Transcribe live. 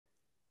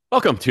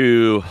Welcome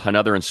to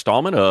another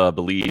installment of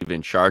Bleav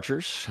in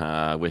Chargers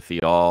with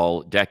the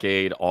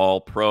all-decade,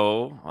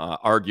 all-pro,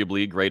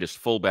 arguably greatest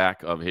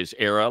fullback of his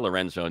era,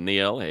 Lorenzo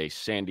Neal, a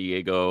San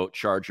Diego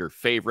Charger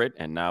favorite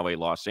and now a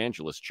Los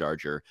Angeles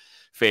Charger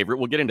favorite.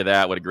 We'll get into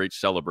that. What a great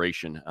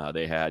celebration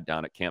they had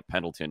down at Camp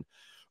Pendleton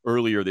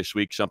earlier this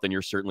week, something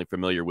you're certainly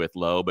familiar with,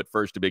 Lo. But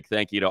first, a big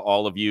thank you to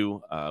all of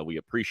you. We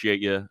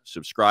appreciate you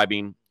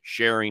subscribing,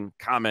 sharing,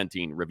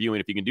 commenting, reviewing.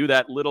 If you can do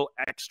that little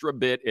extra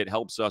bit, it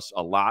helps us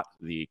a lot.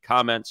 The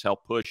comments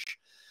help push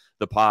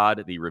the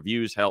pod. The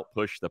reviews help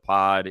push the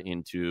pod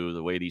into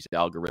the way these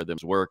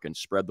algorithms work and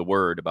spread the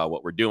word about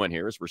what we're doing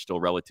here, as we're still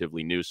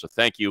relatively new. So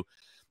thank you,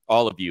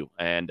 all of you.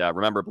 And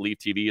remember, Bleav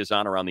TV is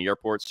on around the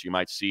airports. You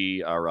might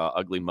see our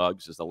ugly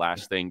mugs as the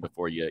last thing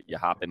before you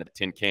hop into the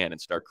tin can and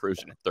start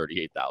cruising at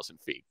 38,000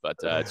 feet. But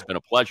it's been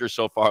a pleasure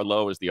so far,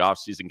 Lo, as the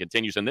offseason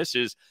continues. And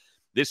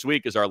this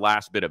week is our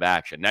last bit of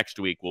action. Next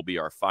week will be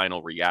our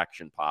final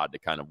reaction pod to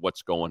kind of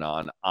what's going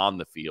on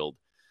the field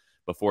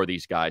before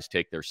these guys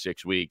take their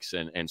 6 weeks,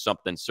 and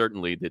something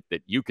certainly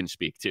that you can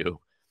speak to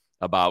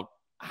about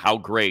how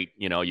great,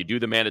 you do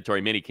the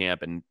mandatory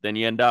minicamp, and then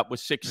you end up with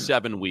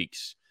 6-7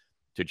 weeks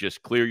to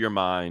just clear your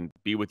mind,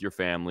 be with your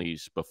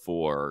families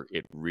before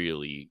it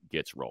really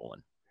gets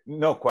rolling.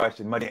 No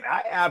question, Money.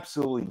 I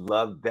absolutely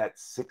love that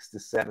 6 to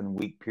 7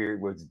 week period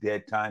where it's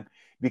dead time,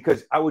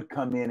 because I would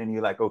come in and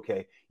you're like,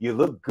 okay, you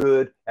look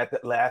good at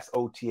the last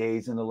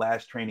OTAs and the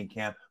last training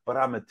camp, but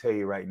I'm going to tell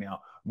you right now,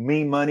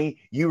 me, Money,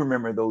 you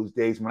remember those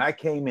days when I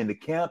came into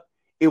camp,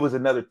 it was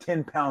another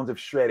 10 pounds of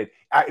shredded.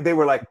 They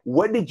were like,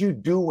 what did you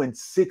do in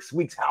 6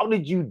 weeks? How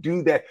did you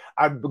do that?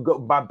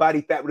 My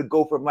body fat would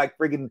go from like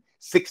friggin'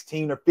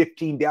 16 or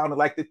 15 down to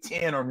like the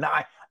 10 or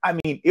 9. I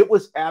mean, it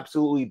was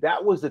absolutely,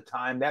 that was the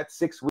time, that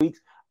 6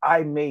 weeks,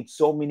 I made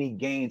so many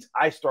gains.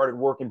 I started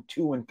working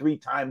 2 and 3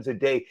 times a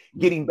day,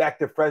 getting back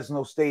to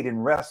Fresno State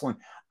and wrestling.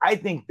 I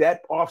think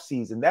that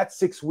offseason, that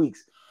 6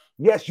 weeks,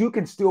 yes, you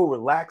can still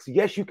relax.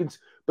 Yes, you can,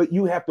 but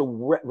you have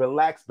to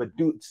relax, but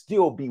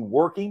still be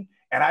working.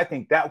 And I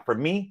think that for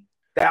me,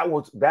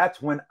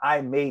 that's when I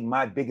made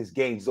my biggest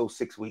gains, those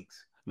 6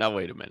 weeks. Now,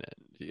 wait a minute.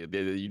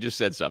 You just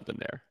said something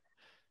there.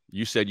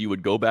 You said you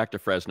would go back to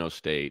Fresno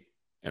State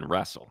and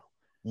wrestle.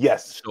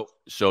 Yes.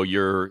 So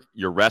you're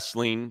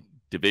wrestling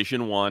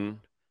Division I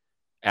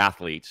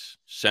athletes,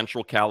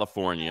 Central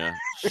California,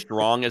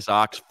 strong as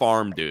ox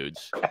farm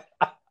dudes.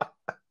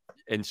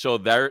 And so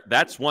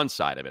that's one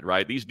side of it,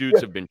 right? These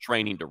dudes have been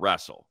training to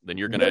wrestle. Then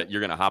you're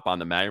gonna hop on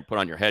the mat, put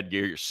on your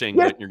headgear, your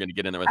singlet, and you're gonna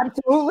get in there.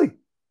 Absolutely.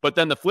 But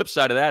then the flip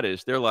side of that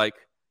is they're like,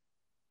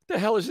 "What the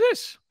hell is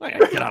this? I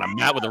gotta get on a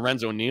mat with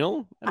Lorenzo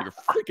Neal out of your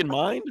freaking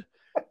mind."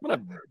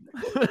 I'm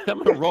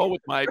gonna roll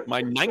with my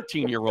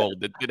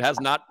 19-year-old that has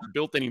not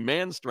built any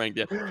man strength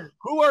yet.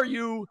 Who are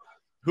you?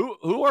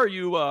 Who are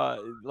you?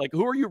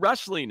 Who are you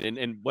wrestling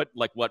and what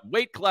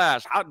weight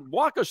class?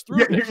 Walk us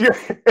through this.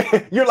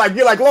 You're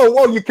like,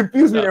 whoa, you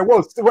confused me there.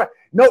 Whoa,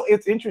 no,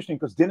 it's interesting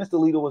because Dennis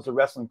DeLito was a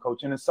wrestling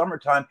coach, and in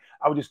summertime,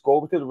 I would just go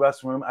over to the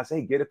wrestling room. I say,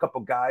 hey, get a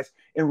couple guys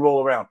and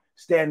roll around,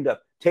 stand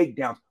up,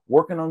 takedowns,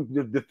 working on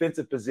the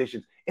defensive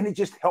positions, and it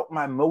just helped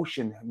my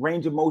motion,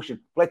 range of motion,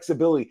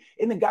 flexibility.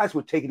 And the guys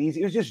would take it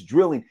easy. It was just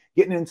drilling,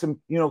 getting in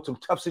some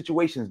tough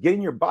situations,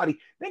 getting your body.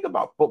 Think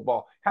about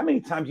football. How many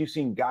times you've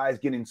seen guys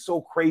get in so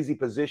crazy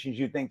positions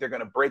you think they're going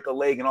to break a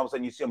leg, and all of a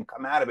sudden you see them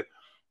come out of it.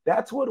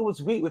 That's what it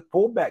was with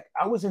fullback.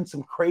 I was in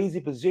some crazy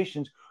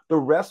positions. The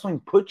wrestling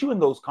put you in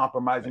those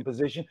compromising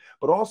positions,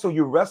 but also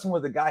you're wrestling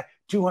with a guy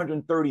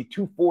 230,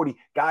 240,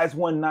 guys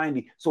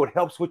 190. So it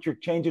helps with your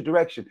change of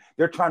direction.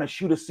 They're trying to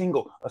shoot a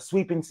single, a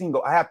sweeping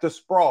single. I have to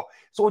sprawl.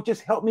 So it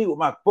just helped me with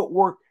my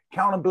footwork,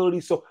 accountability.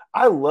 So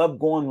I love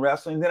going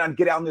wrestling. Then I'd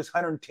get out in this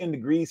 110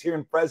 degrees here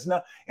in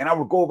Fresno, and I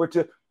would go over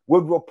to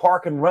Woodrow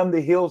Park and run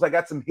the hills. I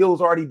got some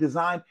hills already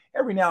designed.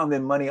 Every now and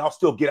then, Money, I'll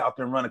still get out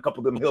there and run a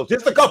couple of them hills.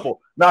 Just a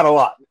couple, not a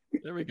lot.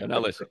 There we go. Now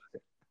listen,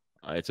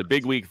 it's a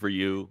big week for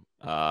you.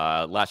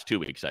 Last 2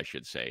 weeks, I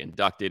should say.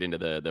 Inducted into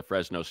the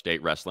Fresno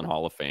State Wrestling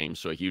Hall of Fame.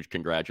 So a huge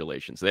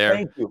congratulations there.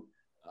 Thank you.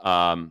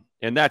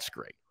 And that's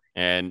great.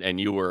 And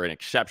you were an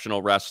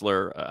exceptional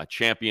wrestler, a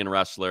champion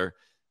wrestler.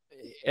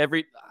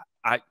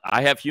 I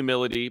have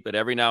humility, but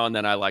every now and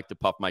then I like to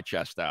puff my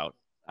chest out.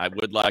 I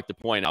would like to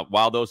point out,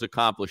 while those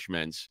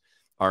accomplishments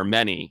are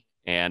many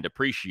and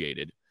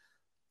appreciated,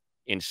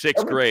 in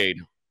sixth grade,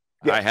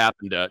 yes, I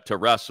happened to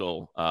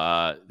wrestle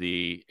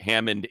the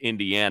Hammond,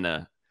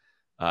 Indiana,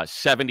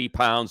 70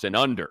 pounds and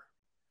under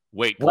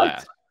weight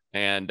class,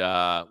 and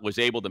was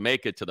able to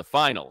make it to the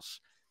finals,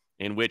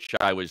 in which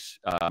I was,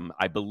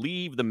 I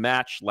believe the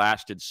match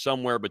lasted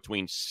somewhere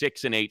between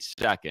 6 and 8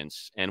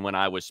 seconds, and when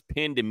I was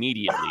pinned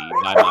immediately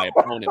by my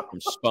opponent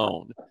from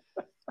Spone.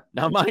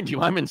 Now, mind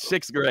you, I'm in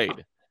 6th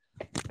grade.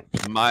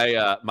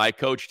 My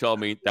coach told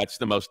me that's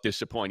the most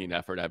disappointing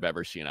effort I've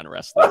ever seen on a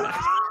wrestling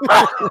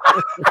match.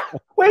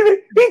 Wait a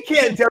minute. He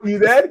can't tell you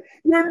that.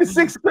 You're in the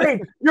 6th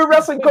grade. You're a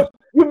wrestling coach.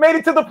 You made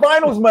it to the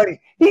finals, Money.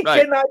 He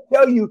cannot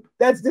tell you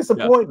that's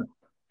disappointing.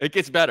 Yeah. It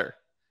gets better.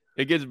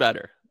 It gets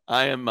better.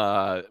 I am,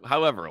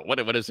 however,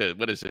 what is it?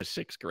 What is this,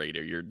 sixth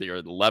grader? You're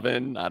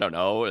 11? I don't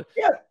know.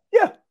 Yeah,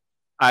 yeah.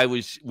 I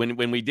was,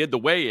 when we did the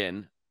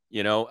weigh-in,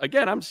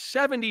 again, I'm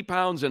 70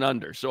 pounds and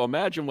under. So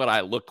imagine what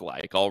I look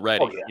like Oh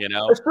already, yeah.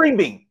 A string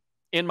bean.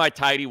 in my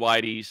tidy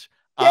whities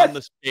on Yes.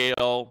 the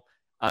scale.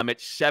 I'm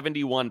at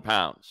 71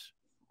 pounds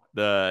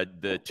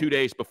the 2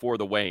 days before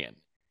the weigh-in.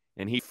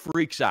 And he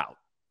freaks out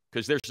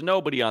because there's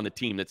nobody on the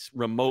team that's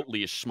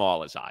remotely as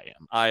small as I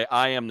am.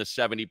 I am the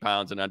 70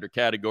 pounds and under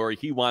category.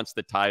 He wants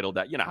the title.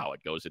 That, you know how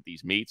it goes at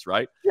these meets,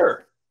 right?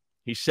 Sure.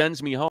 He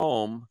sends me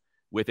home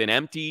with an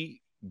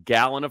empty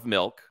gallon of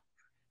milk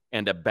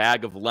and a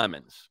bag of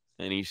lemons.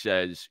 And he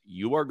says,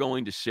 you are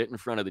going to sit in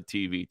front of the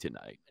TV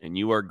tonight and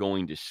you are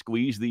going to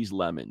squeeze these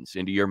lemons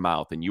into your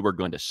mouth and you are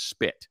going to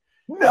spit.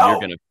 No. And you're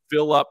going to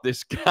fill up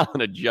this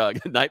gallon of jug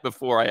the night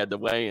before I had to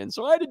weigh in.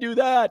 So I had to do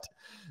that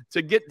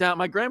to get down.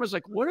 My grandma's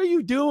like, what are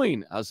you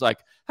doing? I was like,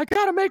 I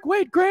got to make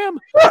weight, Gram.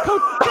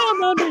 Coach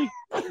down on me.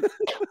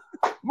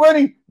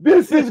 Money,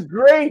 this is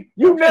great.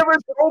 You never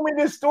told me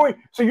this story.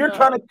 So you're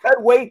trying to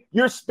cut weight.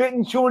 You're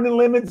spitting, chewing the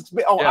lemons.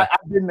 Oh, yeah.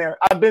 I've been there.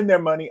 I've been there,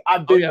 Money.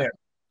 I've been there.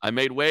 I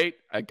made weight.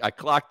 I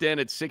clocked in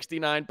at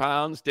 69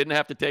 pounds. Didn't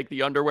have to take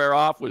the underwear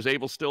off. Was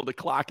able still to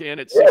clock in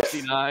at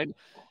 69.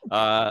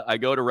 I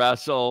go to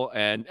wrestle.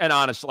 And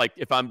honest, like,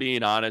 if I'm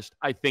being honest,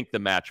 I think the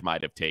match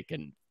might have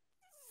taken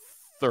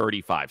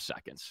 35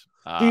 seconds.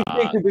 Do you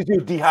think that you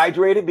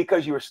dehydrated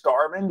because you were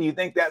starving? Do you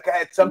think that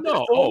had something?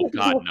 No. Oh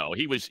God, no.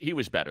 He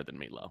was better than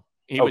me, Lo.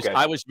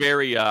 I was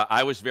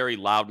very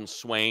loud and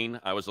swaying.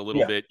 I was a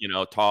little bit,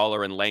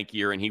 taller and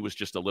lankier, and he was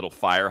just a little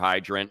fire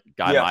hydrant.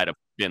 Guy might have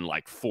been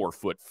like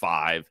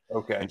 4'5",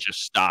 and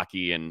just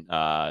stocky. And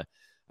I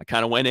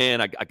kind of went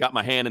in. I got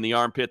my hand in the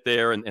armpit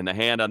there, and the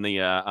hand on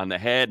the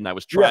head, and I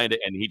was trying to,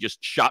 and he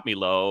just shot me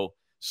low,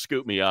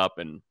 scooped me up,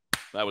 and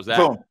that was that.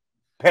 Boom.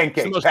 Pancakes.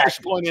 It's the most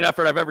disappointing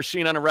effort I've ever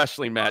seen on a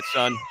wrestling match,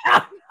 son.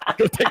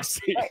 Go take a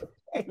seat.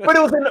 But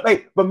it was in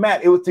the but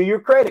Matt, it was, to your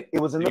credit, it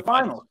was in the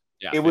finals.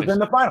 Yeah, it was in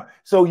the final.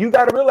 So you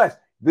got to realize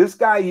this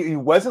guy, he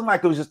wasn't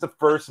like it was just the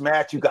first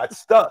match. You got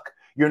stuck.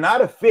 You're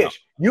not a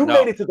fish. You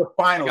made it to the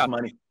finals,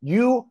 Money.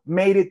 You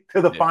made it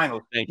to the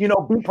finals. Be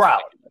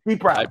proud. Be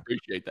proud. I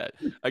appreciate that.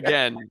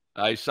 Again,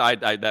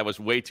 that was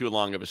way too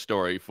long of a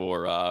story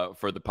for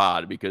the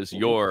pod, because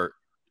your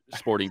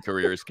sporting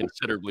career is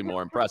considerably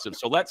more impressive.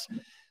 So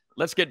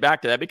let's get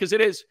back to that, because it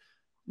is.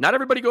 Not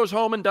everybody goes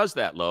home and does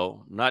that,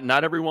 Lo.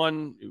 Not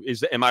everyone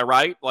is. Am I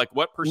right? Like,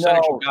 what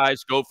percentage of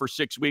guys go for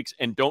 6 weeks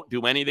and don't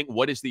do anything?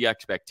 What is the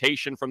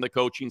expectation from the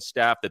coaching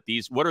staff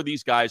what are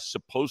these guys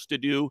supposed to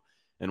do?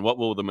 And what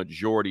will the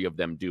majority of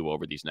them do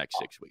over these next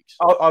 6 weeks?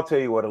 I'll tell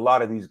you what, a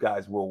lot of these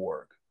guys will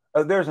work.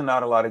 There's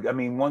not a lot of,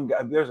 one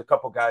guy, there's a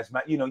couple guys,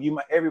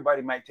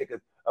 everybody might take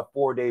a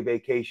 4-day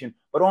vacation,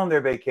 but on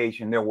their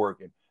vacation, they're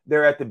working.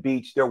 They're at the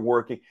beach, they're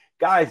working.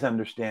 Guys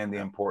understand the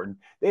importance.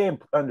 They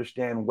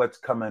understand what's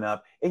coming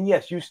up. And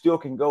yes, you still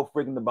can go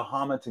friggin' the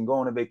Bahamas and go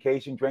on a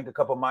vacation, drink a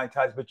couple of Mai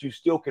Tais, but you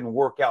still can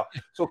work out.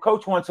 So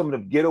coach wants them to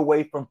get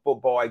away from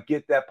football. I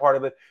get that part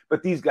of it.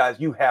 But these guys,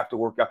 you have to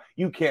work out.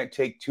 You can't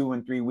take 2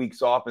 and 3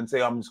 weeks off and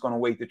say, I'm just going to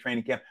wait the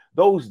training camp.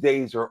 Those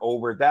days are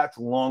over. That's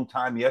a long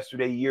time.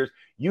 Yesterday, years.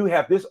 You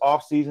have this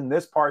off season,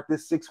 this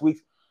 6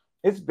 weeks.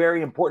 It's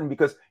very important,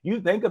 because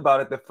you think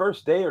about it, the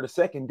first day or the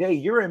second day,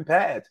 you're in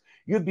pads.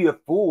 You'd be a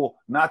fool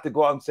not to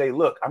go out and say,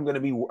 look, I'm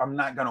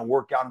not going to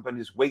work out. I'm going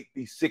to just wait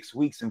these 6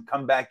 weeks and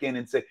come back in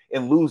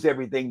and lose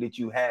everything that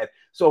you had.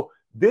 So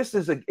this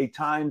is a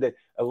time that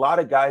a lot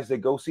of guys that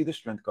go see the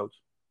strength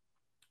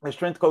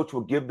coach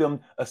will give them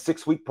a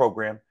 6-week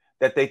program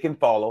that they can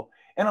follow.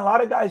 And a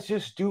lot of guys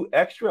just do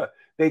extra.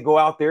 They go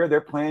out there,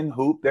 they're playing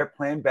hoop, they're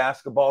playing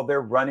basketball,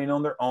 they're running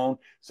on their own.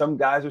 Some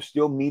guys are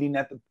still meeting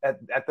at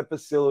the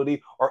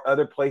facility or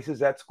other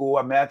places at school.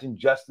 I imagine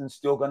Justin's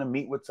still going to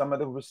meet with some of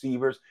the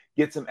receivers,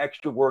 get some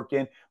extra work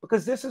in,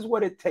 because this is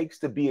what it takes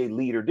to be a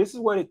leader. This is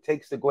what it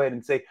takes to go ahead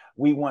and say,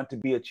 we want to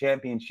be a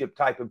championship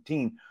type of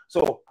team.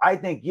 So I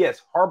think,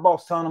 yes,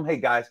 Harbaugh's telling them, hey,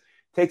 guys,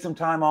 take some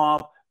time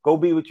off. Go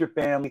be with your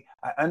family.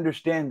 I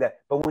understand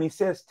that. But when he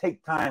says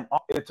take time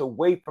off, it's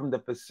away from the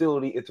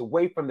facility. It's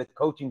away from the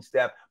coaching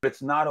staff. But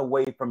it's not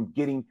away from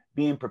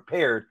being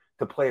prepared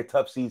to play a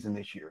tough season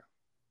this year.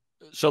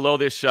 So, Lo,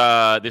 this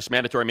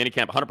mandatory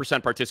minicamp,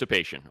 100%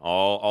 participation.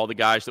 All the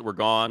guys that were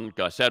gone,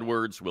 Gus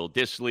Edwards, Will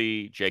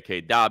Dissly,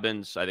 J.K.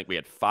 Dobbins. I think we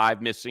had 5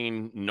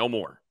 missing, no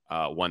more.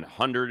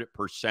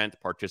 100%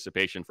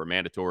 participation for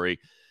mandatory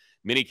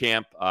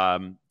minicamp.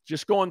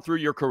 Just going through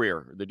your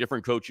career, the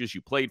different coaches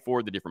you played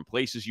for, the different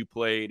places you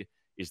played,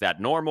 is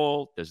that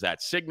normal? Does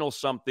that signal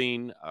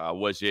something?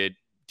 Was it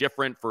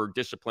different for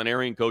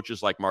disciplinarian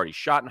coaches like Marty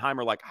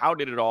Schottenheimer? Like, how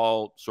did it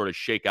all sort of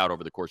shake out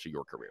over the course of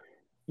your career?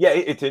 Yeah,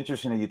 it's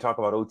interesting that you talk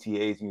about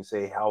OTAs and you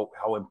say how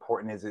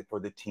important is it for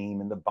the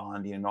team and the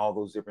bonding and all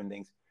those different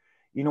things.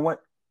 You know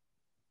what?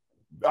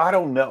 I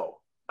don't know.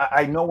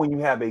 I know when you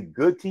have a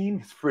good team,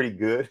 it's pretty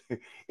good.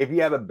 If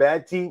you have a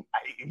bad team,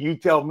 you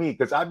tell me,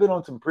 because I've been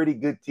on some pretty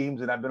good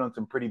teams and I've been on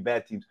some pretty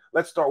bad teams.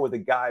 Let's start with a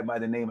guy by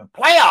the name of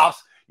Playoffs.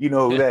 You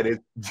know who that is?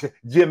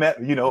 Jim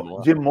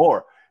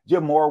Moore.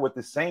 Jim Moore with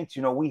the Saints,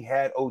 we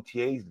had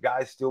OTAs.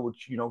 Guys still would,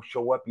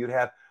 show up. You'd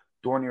have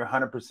during your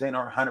 100%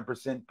 or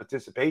 100%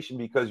 participation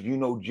because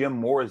Jim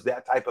Moore is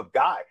that type of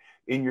guy,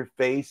 in your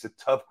face, a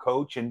tough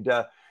coach, and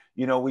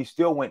we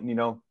still went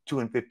 2-15,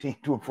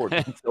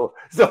 2-14.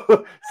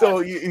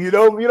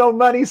 So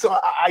money. So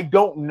I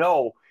don't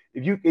know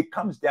if it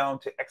comes down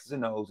to X's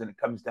and O's, and it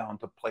comes down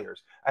to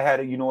players. I had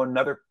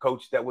another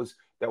coach that was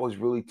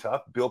really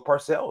tough, Bill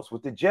Parcells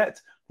with the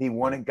Jets. He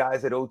wanted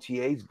guys at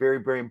OTAs, very,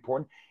 very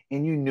important.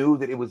 And you knew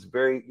that it was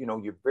very,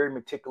 you're very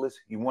meticulous.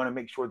 You want to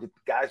make sure that the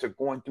guys are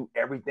going through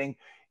everything.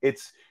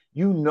 It's,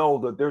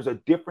 that there's a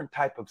different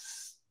type of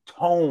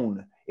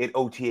tone at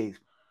OTAs.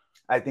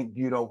 I think,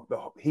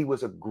 he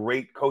was a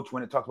great coach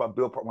when I'm talking about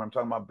Bill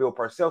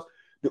Parcells.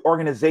 The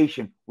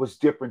organization was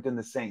different than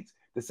the Saints.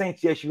 The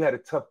Saints, yes, you had a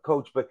tough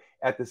coach, but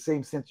at the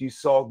same sense, you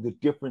saw the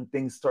different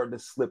things starting to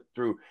slip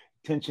through.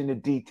 Attention to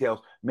details.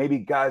 Maybe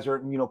guys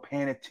aren't,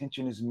 paying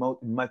attention as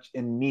much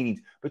in meetings,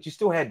 but you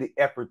still had the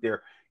effort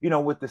there.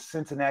 With the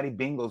Cincinnati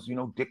Bengals,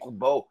 Dick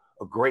LeBeau,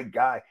 a great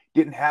guy,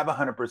 didn't have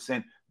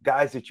 100%.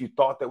 Guys that you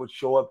thought that would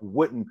show up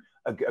wouldn't.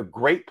 A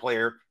great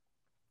player,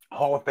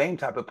 Hall of Fame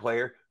type of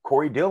player,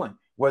 Corey Dillon,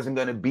 wasn't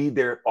going to be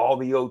there. All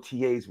the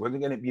OTAs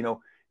wasn't going to,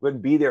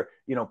 wouldn't be there.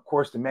 Of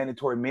course, the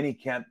mandatory mini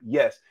camp,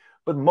 yes.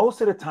 But most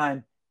of the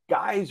time,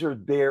 guys are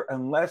there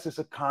unless it's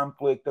a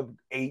conflict of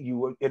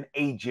an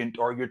agent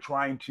or you're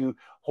trying to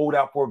hold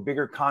out for a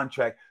bigger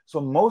contract.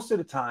 So most of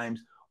the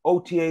times,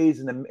 OTAs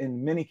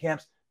and mini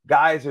camps,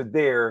 guys are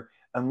there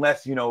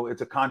unless,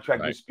 it's a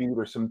contract dispute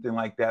or something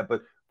like that.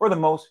 But for the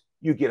most,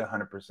 you get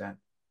 100%.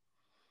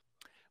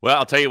 Well,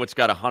 I'll tell you what's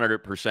got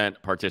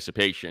 100%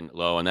 participation,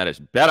 Lo, and that is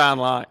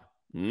BetOnline.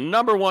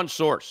 Number one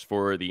source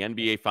for the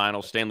NBA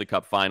Finals, Stanley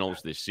Cup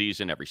Finals this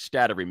season. Every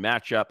stat, every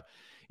matchup,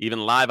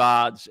 even live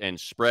odds and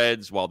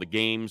spreads while the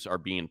games are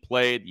being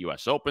played.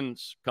 U.S.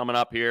 Open's coming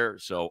up here.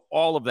 So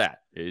all of that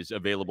is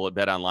available at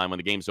BetOnline. When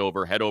the game's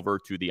over, head over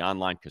to the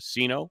online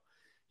casino.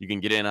 You can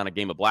get in on a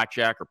game of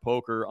blackjack or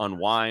poker,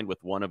 unwind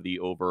with one of the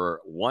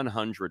over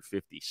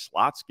 150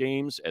 slots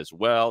games as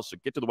well. So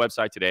get to the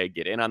website today,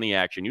 get in on the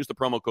action. Use the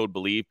promo code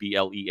Bleav,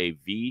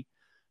 BLEAV.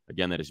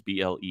 Again, that is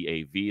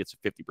BLEAV. It's a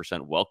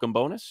 50% welcome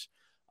bonus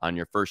on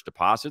your first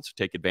deposit. So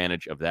take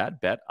advantage of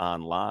that. Bet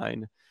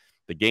online.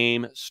 The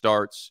game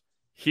starts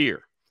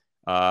here.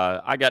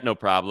 I got no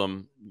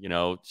problem,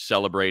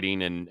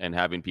 celebrating and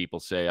having people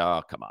say,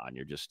 oh, come on,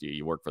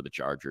 you work for the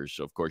Chargers.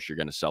 So, of course, you're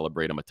going to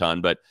celebrate them a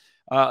ton. But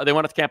they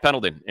went to Camp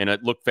Pendleton, and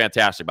it looked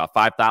fantastic. About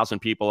 5,000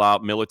 people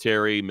out,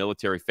 military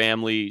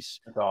families.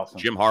 That's awesome.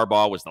 Jim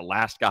Harbaugh was the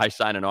last guy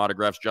signing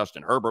autographs.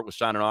 Justin Herbert was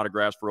signing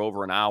autographs for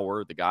over an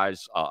hour. The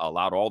guys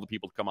allowed all the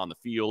people to come on the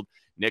field.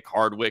 Nick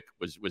Hardwick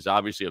was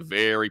obviously a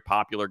very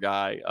popular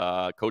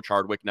guy. Coach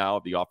Hardwick now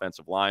of the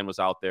offensive line was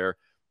out there,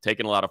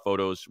 taking a lot of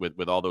photos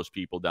with all those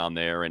people down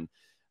there. And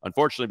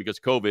unfortunately, because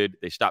of COVID,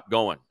 they stopped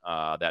going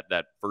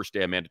that first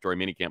day of mandatory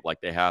minicamp like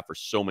they have for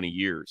so many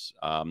years.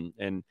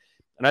 And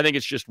I think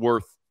it's just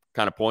worth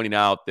kind of pointing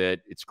out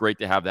that it's great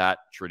to have that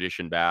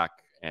tradition back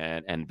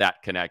and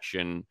that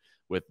connection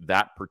with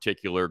that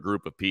particular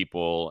group of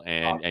people.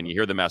 And you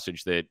hear the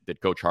message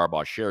that Coach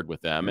Harbaugh shared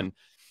with them. And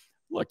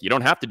look, you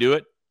don't have to do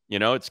it.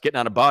 It's getting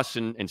on a bus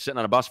and sitting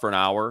on a bus for an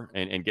hour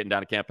and getting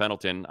down to Camp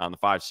Pendleton on the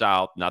 5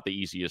 South. Not the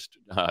easiest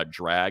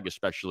drag,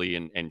 especially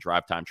in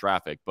drive time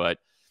traffic. But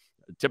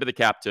tip of the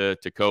cap to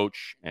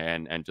Coach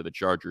and to the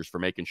Chargers for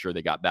making sure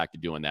they got back to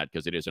doing that,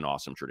 because it is an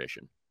awesome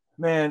tradition.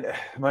 Man,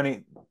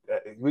 Money,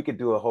 we could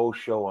do a whole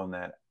show on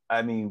that.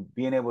 I mean,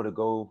 being able to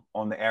go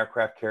on the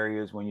aircraft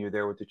carriers when you're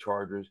there with the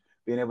Chargers,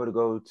 being able to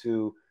go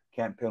to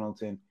Camp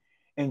Pendleton,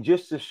 and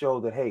just to show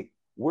that, hey,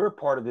 we're a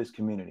part of this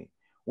community.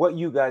 What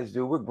you guys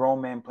do, we're grown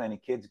men playing a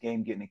kid's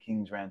game, getting a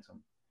king's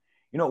ransom.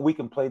 We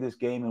can play this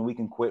game and we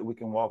can quit. We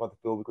can walk off the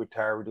field. We can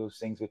retire. We do those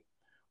things.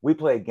 We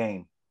play a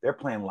game. They're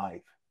playing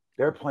life.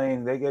 They're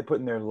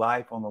putting their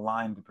life on the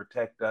line to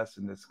protect us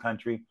in this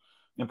country.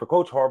 And for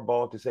Coach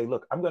Harbaugh to say,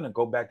 look, I'm going to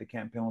go back to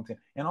Camp Pendleton.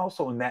 And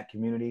also in that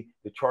community,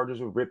 the Chargers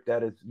were ripped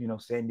out of,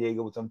 San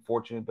Diego was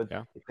unfortunate, but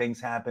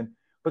things happen.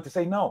 But to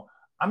say, no,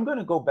 I'm going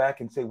to go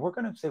back and say,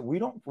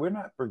 we're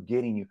not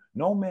forgetting you.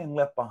 No man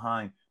left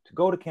behind. To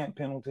go to Camp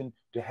Pendleton,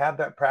 to have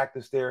that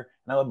practice there.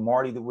 And I love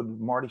Marty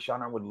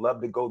Schottenheimer would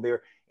love to go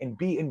there and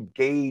be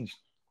engaged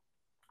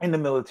in the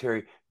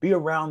military, be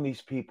around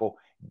these people.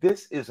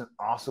 This is an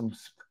awesome,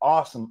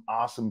 awesome,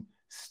 awesome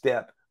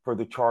step for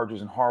the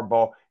Chargers and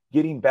Harbaugh,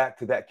 getting back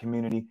to that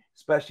community,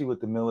 especially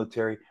with the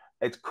military.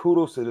 It's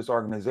kudos to this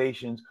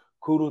organization,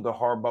 kudos to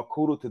Harbaugh,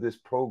 kudos to this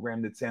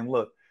program that's saying,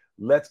 look,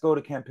 let's go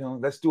to Camp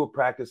Pendleton, let's do a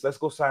practice, let's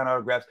go sign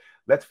autographs,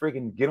 let's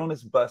freaking get on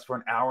this bus for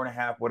an hour and a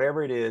half,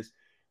 whatever it is.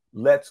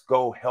 Let's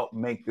go help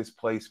make this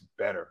place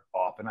better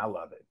off. And I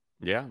love it.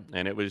 Yeah.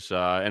 And it was,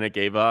 and it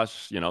gave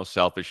us,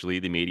 selfishly,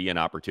 the media, an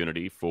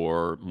opportunity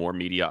for more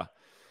media,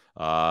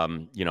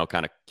 kind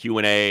of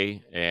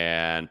Q&A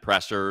and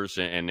pressers.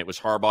 And it was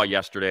Harbaugh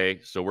yesterday.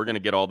 So we're going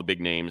to get all the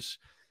big names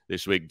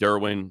this week.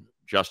 Derwin,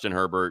 Justin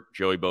Herbert,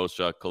 Joey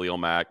Bosa, Khalil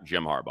Mack,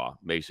 Jim Harbaugh,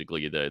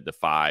 basically the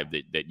 5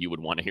 that you would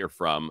want to hear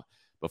from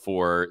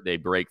before they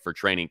break for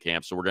training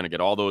camp. So we're going to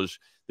get all those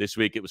this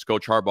week. It was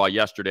Coach Harbaugh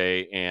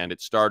yesterday, and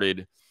it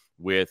started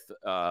with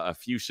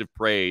effusive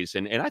praise.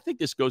 And I think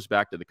this goes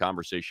back to the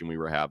conversation we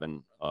were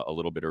having a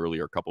little bit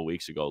earlier, a couple of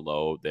weeks ago,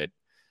 Lo, that,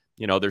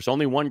 there's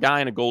only one guy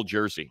in a gold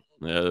jersey.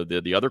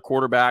 The other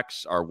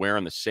quarterbacks are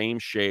wearing the same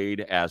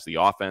shade as the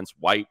offense,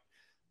 white,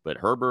 but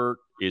Herbert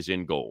is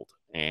in gold.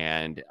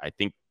 And I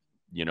think,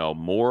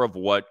 more of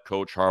what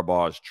Coach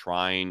Harbaugh is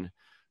trying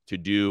to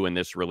do in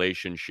this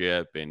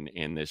relationship and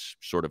in this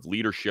sort of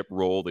leadership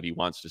role that he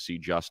wants to see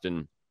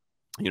Justin,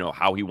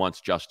 how he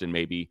wants Justin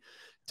maybe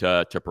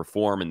to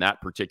perform in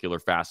that particular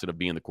facet of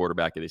being the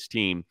quarterback of this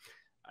team.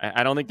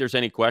 I don't think there's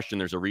any question.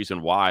 There's a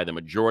reason why the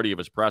majority of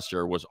his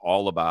presser was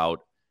all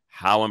about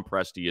how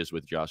impressed he is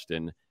with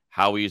Justin,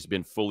 how he's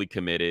been fully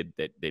committed,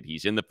 that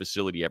he's in the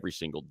facility every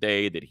single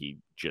day, that he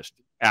just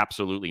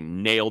absolutely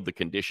nailed the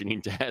conditioning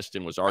test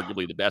and was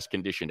arguably the best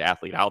conditioned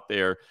athlete out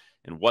there,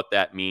 and what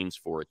that means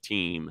for a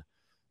team,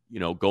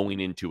 going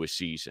into a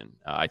season.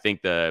 I think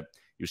he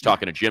was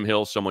talking to Jim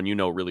Hill, someone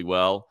really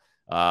well,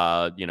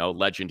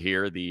 legend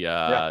here,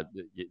 the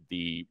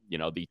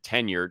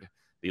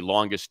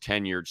longest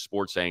tenured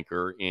sports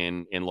anchor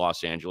in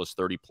Los Angeles,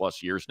 30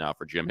 plus years now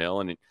for Jim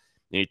Hill. And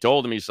he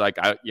told him, he's like,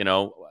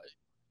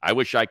 I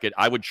wish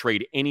I would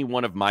trade any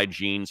one of my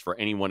genes for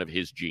any one of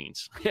his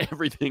genes.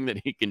 Everything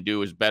that he can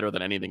do is better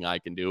than anything I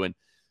can do. And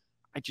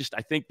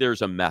I think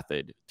there's a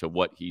method to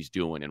what he's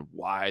doing and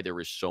why there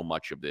is so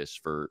much of this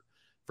for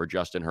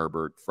Justin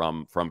Herbert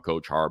from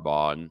Coach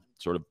Harbaugh, and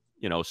sort of,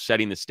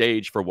 setting the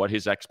stage for what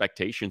his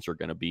expectations are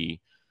going to be,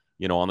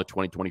 on the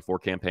 2024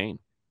 campaign.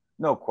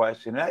 No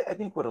question. I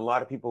think what a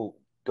lot of people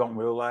don't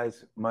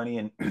realize, Money,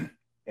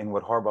 and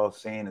what Harbaugh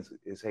is saying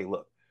is, hey,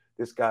 look,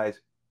 this guy's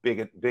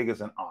big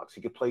as an ox.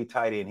 He could play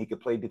tight end. He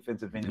could play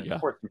defensive end. Yeah.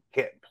 Of course, he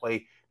can't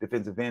play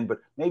defensive end, but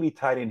maybe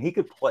tight end he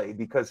could play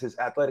because his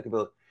athletic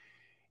ability.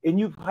 And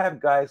you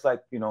have guys like,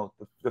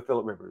 the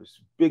Phillip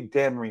Rivers, Big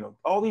Dan Marino,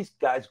 all these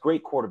guys,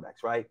 great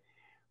quarterbacks, right?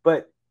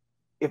 But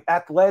if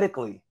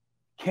athletically,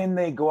 can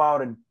they go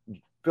out and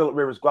Phillip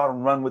Rivers go out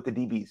and run with the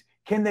DBs?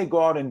 Can they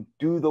go out and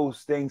do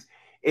those things?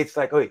 It's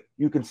like, hey,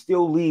 you can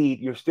still lead.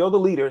 You're still the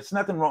leader. It's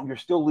nothing wrong. You're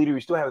still a leader. You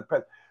still have a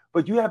presence.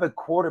 But you have a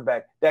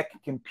quarterback that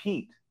can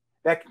compete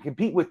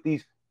with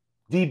these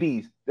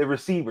DBs, the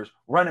receivers,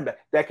 running back,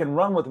 that can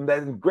run with them, that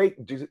is great,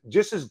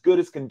 just as good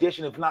as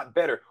condition, if not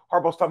better.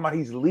 Harbaugh's talking about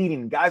he's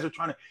leading. Guys are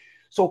trying to.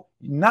 So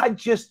not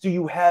just do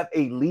you have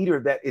a leader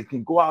that it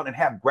can go out and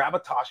have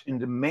gravitas and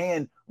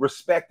demand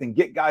respect and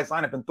get guys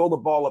lined up and throw the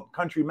ball up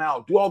country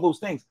mile, do all those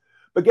things.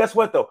 But guess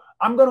what, though?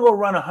 I'm going to go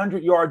run a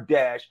 100-yard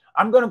dash.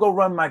 I'm going to go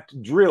run my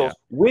drills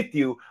with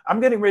you. I'm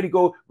getting ready to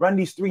go run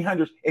these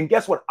 300s. And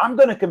guess what? I'm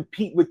going to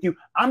compete with you.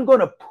 I'm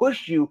going to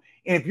push you.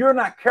 And if you're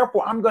not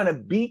careful, I'm going to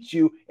beat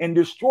you and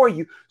destroy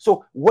you.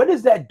 So what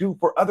does that do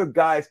for other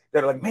guys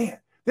that are like, man,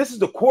 this is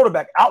the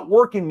quarterback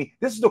outworking me.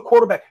 This is the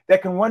quarterback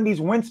that can run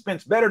these wind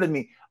sprints better than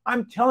me.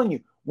 I'm telling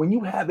you, when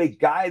you have a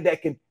guy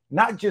that can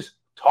not just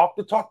talk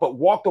the talk, but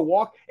walk the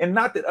walk, and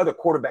not that other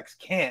quarterbacks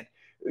can't,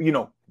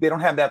 they don't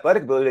have the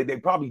athletic ability. They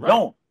probably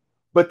don't.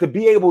 But to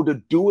be able to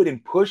do it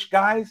and push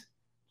guys,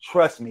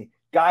 trust me,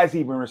 guys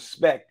even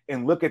respect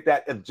and look at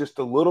that as just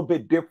a little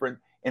bit different.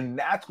 And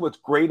that's what's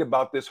great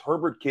about this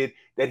Herbert kid,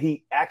 that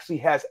he actually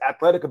has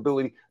athletic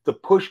ability to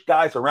push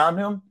guys around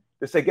him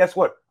to say, guess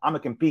what? I'm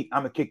going to compete.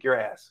 I'm going to kick your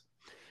ass.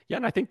 Yeah,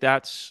 and I think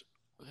it's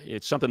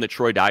something that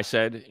Troy Dye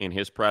said in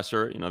his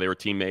presser. They were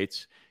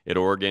teammates at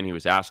Oregon. He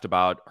was asked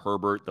about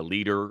Herbert, the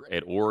leader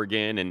at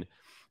Oregon,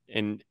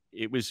 and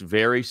it was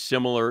very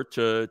similar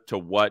to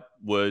what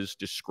was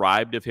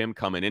described of him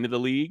coming into the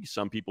league.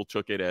 Some people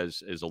took it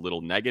as a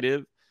little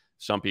negative.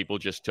 Some people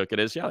just took it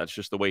as, that's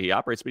just the way he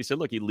operates. But he said,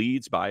 look, he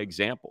leads by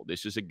example.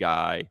 This is a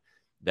guy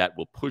that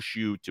will push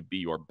you to be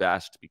your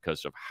best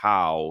because of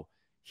how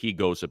he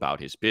goes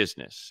about his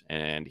business.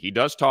 And he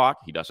does talk.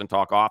 He doesn't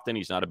talk often.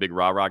 He's not a big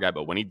rah-rah guy.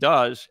 But when he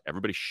does,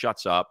 everybody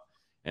shuts up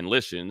and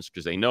listens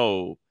because they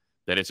know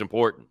that it's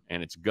important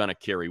and it's going to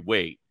carry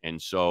weight.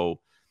 And so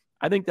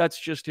I think that's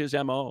just his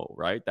MO,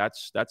 right?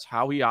 That's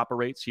how he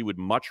operates. He would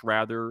much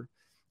rather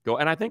go.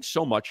 And I think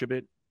so much of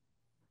it,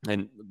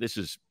 and this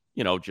is,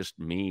 just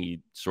me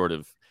sort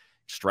of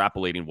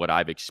extrapolating what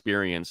I've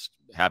experienced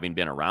having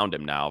been around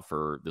him now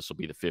for, this will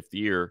be the 5th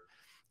year,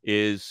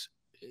 is,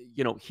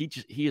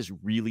 he is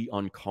really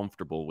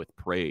uncomfortable with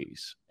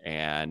praise,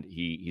 and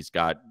he's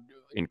got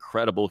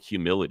incredible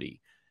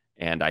humility.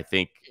 And I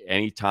think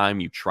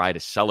anytime you try to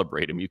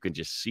celebrate him, you can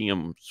just see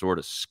him sort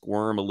of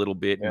squirm a little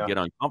bit and get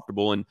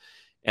uncomfortable. And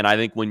I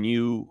think when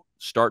you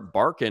start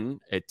barking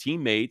at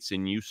teammates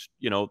and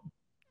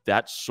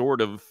that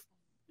sort of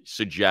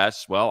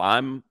suggests, well,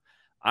 I'm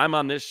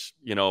on this,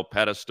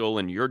 pedestal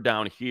and you're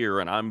down here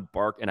and I'm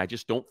barking. And I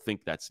just don't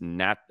think I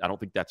don't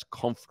think that's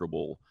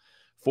comfortable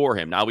for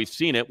him. Now we've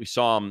seen it. We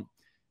saw him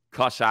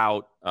cuss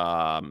out.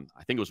 I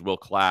think it was Will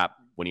Clapp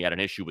when he had an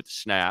issue with the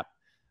snap.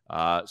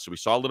 So we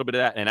saw a little bit of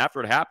that. And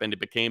after it happened, it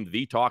became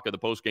the talk of the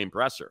post-game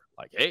presser.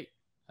 Like, hey,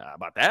 How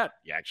about that?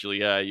 You actually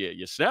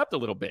you snapped a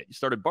little bit. You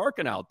started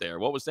barking out there.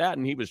 What was that?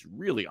 And he was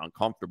really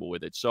uncomfortable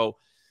with it. So,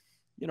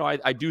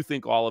 I do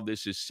think all of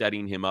this is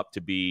setting him up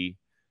to be,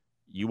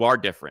 you are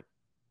different.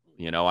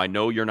 I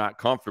know you're not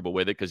comfortable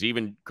with it, because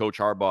even Coach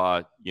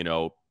Harbaugh,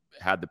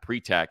 had the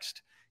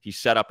pretext. He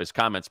set up his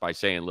comments by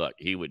saying, look,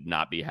 he would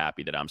not be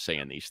happy that I'm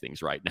saying these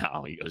things right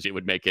now. He goes, it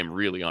would make him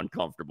really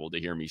uncomfortable to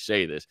hear me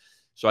say this.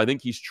 So I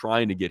think he's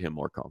trying to get him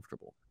more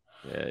comfortable.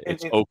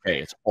 It's okay.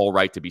 It's all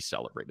right to be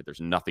celebrated.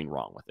 There's nothing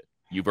wrong with it.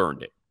 You've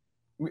earned it.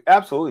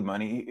 Absolutely,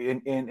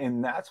 Money.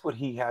 And that's what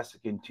he has to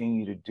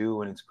continue to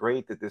do. And it's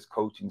great that this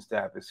coaching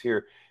staff is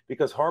here,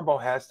 because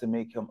Harbaugh has to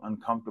make him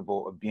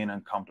uncomfortable of being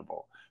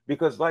uncomfortable.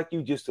 Because like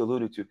you just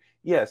alluded to,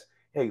 yes,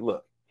 hey,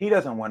 look, he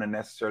doesn't want to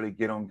necessarily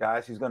get on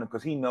guys. He's going to,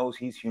 because he knows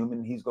he's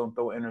human. He's going to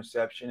throw an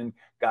interception and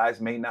guys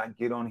may not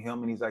get on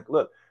him. And he's like,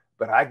 look,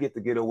 but I get to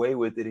get away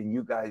with it and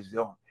you guys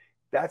don't.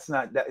 That's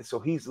not that. So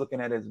he's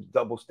looking at it as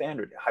double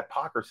standard,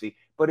 hypocrisy,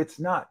 but it's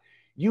not.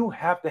 You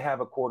have to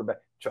have a quarterback.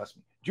 Trust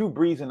me. Drew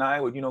Brees and I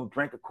would,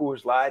 drink a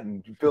Coors Light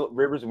and Phillip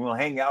Rivers, and we'll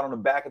hang out on the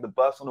back of the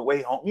bus on the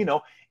way home,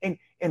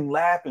 and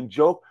laugh and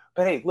joke.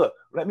 But hey, look,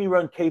 let me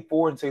run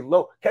K4 and say,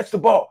 Lo, catch the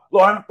ball.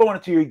 Lo, I'm not throwing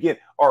it to you again.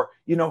 Or,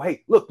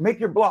 hey, look, make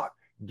your block.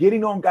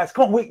 Getting on guys.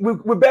 Come on,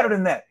 we're better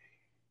than that.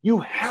 You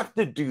have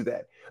to do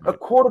that. A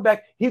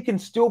quarterback, he can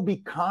still be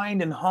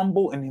kind and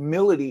humble and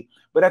humility,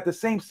 but at the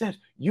same sense,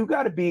 you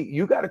got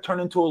to turn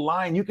into a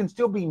lion. You can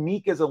still be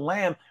meek as a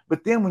lamb,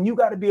 but then when you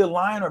got to be a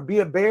lion or be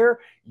a bear,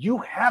 you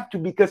have to,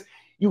 because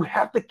you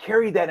have to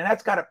carry that, and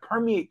that's got to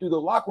permeate through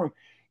the locker room.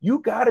 You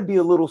got to be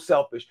a little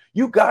selfish.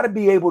 You got to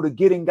be able to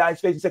get in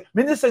guys' face and say,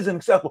 man, this isn't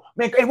acceptable.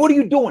 Man, hey, what are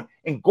you doing?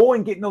 And go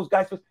and get in those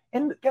guys' face.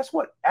 And guess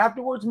what?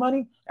 Afterwards,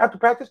 Money, after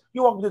practice,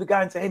 you walk up to the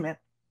guy and say, hey, man,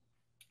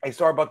 hey,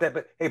 sorry about that,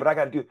 but hey, but I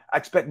got to do it. I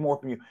expect more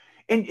from you.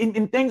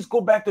 And things go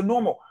back to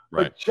normal.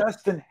 Right. But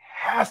Justin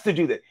has to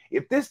do that.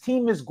 If this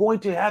team is going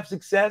to have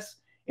success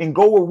and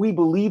go where we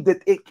believe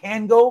that it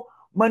can go,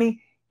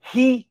 Money,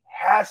 he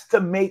has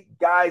to make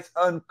guys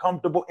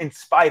uncomfortable in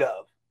spite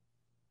of.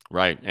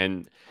 Right.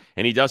 And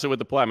he does it with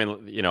the play. I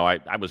mean,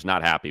 I was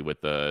not happy with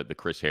the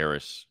Chris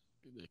Harris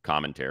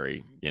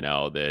commentary,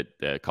 that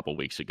a couple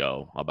weeks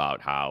ago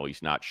about how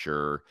he's not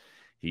sure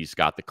he's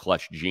got the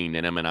clutch gene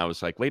in him. And I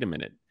was like, wait a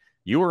minute.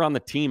 You were on the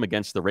team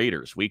against the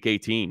Raiders, Week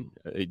 18.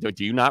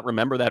 Do you not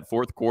remember that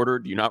fourth quarter?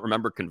 Do you not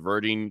remember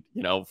converting,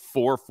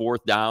 4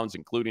 fourth downs,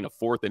 including a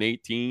 4th and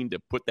 18, to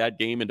put that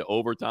game into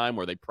overtime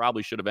where they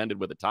probably should have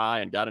ended with a tie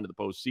and got into the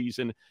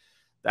postseason?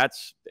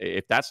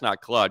 If that's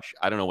not clutch,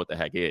 I don't know what the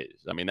heck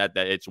is. I mean, that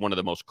it's one of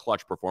the most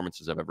clutch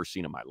performances I've ever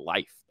seen in my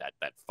life.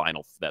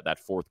 That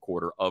fourth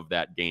quarter of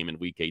that game in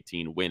Week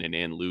 18, winning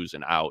in,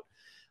 losing out.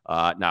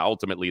 Now,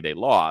 ultimately, they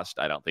lost.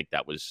 I don't think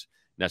that was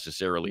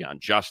necessarily on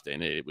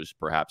Justin. It was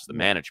perhaps the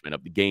management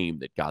of the game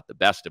that got the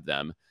best of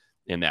them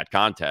in that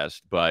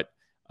contest. But,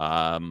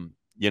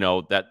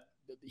 that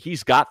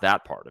he's got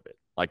that part of it.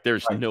 Like,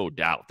 there's no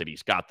doubt that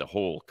he's got the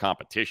whole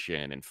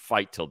competition and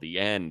fight till the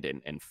end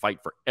and fight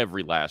for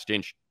every last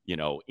inch,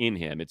 in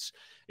him.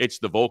 It's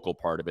the vocal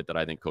part of it that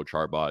I think Coach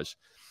Harbaugh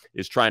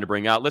is trying to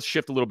bring out. Let's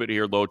shift a little bit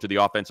here, Lo, to the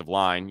offensive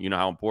line. You know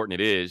how important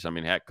it is. I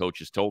mean, heck, Coach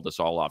has told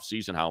us all off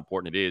season how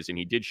important it is. And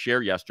he did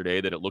share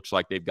yesterday that it looks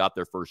like they've got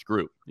their first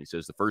group. He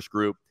says the first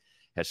group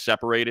has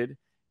separated,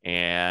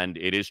 and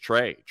it is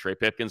Trey. Trey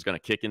Pipkin's going to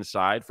kick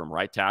inside from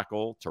right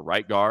tackle to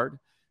right guard.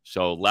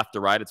 So left to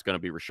right, it's going to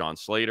be Rashawn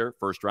Slater,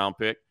 first-round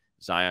pick.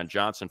 Zion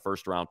Johnson,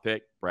 first-round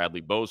pick.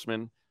 Bradley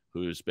Bozeman,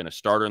 who's been a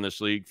starter in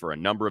this league for a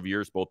number of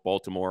years, both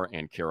Baltimore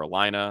and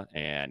Carolina,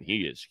 and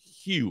he is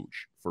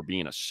huge for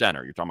being a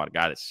center. You're talking about a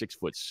guy that's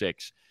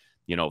 6'6",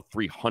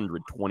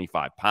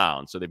 325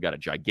 pounds. So they've got a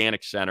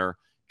gigantic center.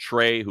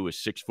 Trey, who is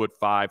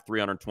 6'5",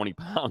 320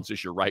 pounds,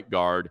 is your right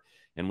guard.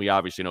 And we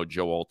obviously know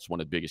Joe Alt's one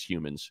of the biggest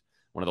humans,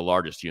 one of the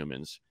largest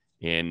humans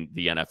in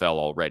the NFL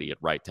already at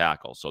right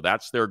tackle. So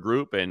that's their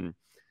group, and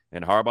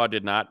Harbaugh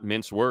did not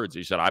mince words.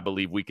 He said, I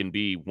believe we can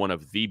be one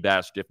of the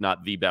best, if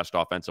not the best,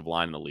 offensive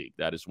line in the league.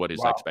 That is what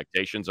his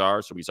expectations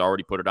are. So he's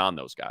already put it on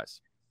those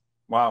guys.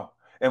 Wow.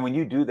 And when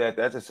you do that,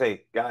 that's to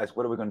say, guys,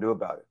 what are we going to do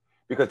about it?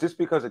 Because just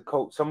because a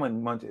coach,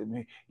 someone wanted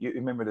me, you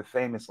remember the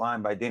famous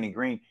line by Denny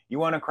Green, you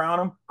want to crown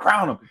him?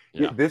 Crown him.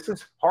 Yeah. This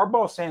is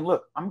Harbaugh saying,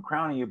 look, I'm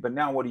crowning you, but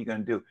now what are you going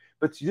to do?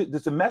 But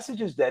there's the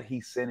messages that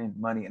he's sending,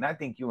 Money, and I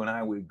think you and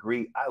I would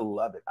agree. I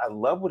love it. I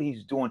love what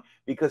he's doing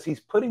because he's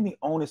putting the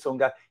onus on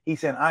guys. He's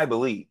saying, I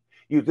believe.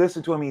 You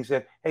listen to him, he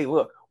said, hey,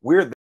 look,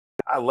 we're there.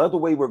 I love the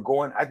way we're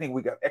going. I think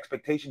we got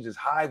expectations is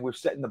high. We're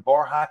setting the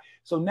bar high.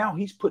 So now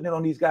he's putting it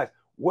on these guys.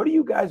 What are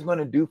you guys going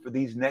to do for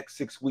these next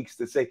 6 weeks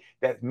to say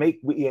that make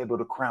we able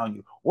to crown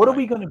you? What are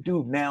we going to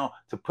do now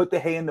to put the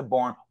hay in the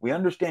barn? We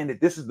understand that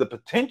this is the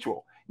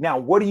potential. Now,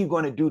 what are you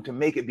going to do to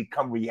make it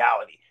become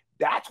reality?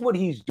 That's what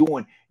he's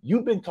doing.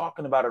 You've been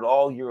talking about it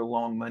all year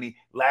long, Money.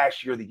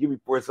 Last year, the year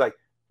before, it's like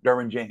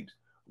Derwin James.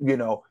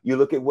 You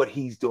look at what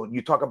he's doing.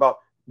 You talk about,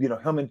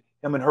 him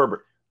and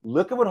Herbert.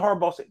 Look at what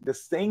Harbaugh said. The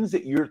things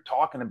that you're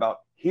talking about,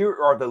 here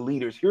are the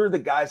leaders. Here are the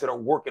guys that are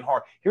working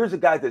hard. Here's the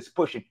guys that's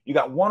pushing. You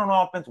got one on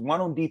offense,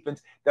 one on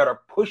defense that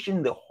are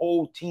pushing the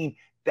whole team.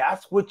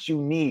 That's what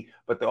you need.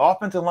 But the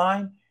offensive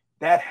line,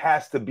 that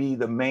has to be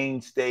the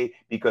mainstay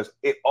because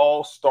it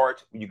all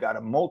starts. You got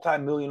a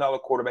multi-million-dollar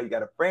quarterback. You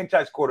got a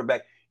franchise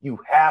quarterback. You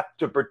have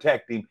to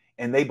protect him,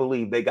 and they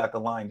Bleav they got the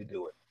line to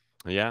do it.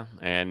 Yeah,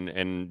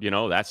 and you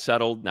know, that's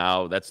settled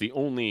now. That's the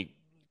only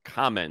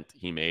comment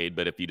he made,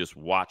 but if you just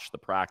watch the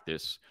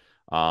practice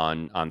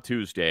on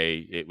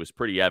Tuesday, it was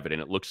pretty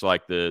evident. It looks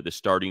like the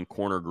starting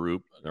corner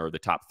group, or the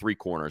top three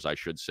corners, I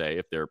should say,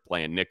 if they're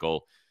playing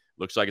nickel,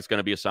 looks like it's going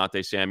to be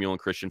Asante Samuel and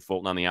Christian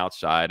Fulton on the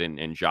outside,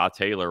 and Ja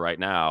Taylor right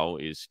now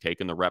is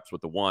taking the reps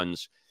with the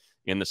ones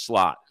in the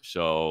slot.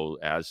 So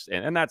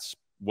and that's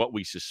what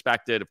we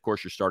suspected. Of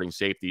course, your starting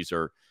safeties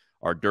are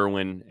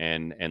Derwin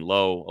and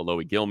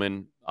Alohi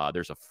Gilman.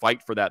 There's a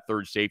fight for that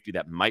third safety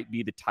that might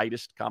be the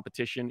tightest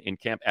competition in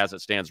camp as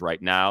it stands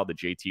right now. The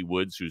JT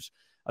Woods, who's,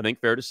 I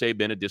think, fair to say,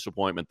 been a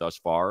disappointment thus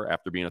far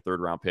after being a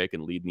third-round pick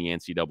and leading the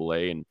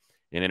NCAA and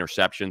in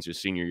interceptions his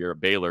senior year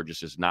at Baylor,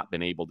 just has not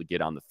been able to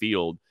get on the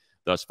field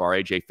thus far.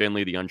 AJ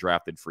Finley, the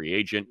undrafted free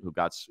agent, who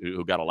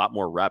got a lot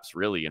more reps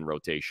really in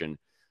rotation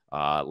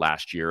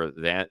last year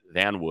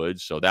than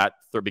Woods. So that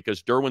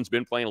because Derwin's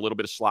been playing a little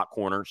bit of slot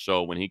corner,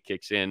 so when he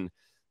kicks in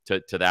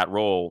to that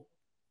role,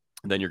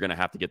 then you're going to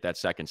have to get that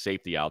second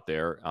safety out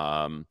there.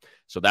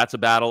 So that's a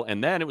battle.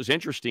 And then it was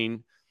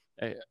interesting,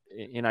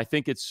 and I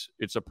think it's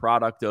a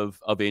product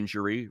of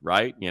injury,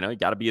 right? You know, you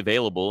got to be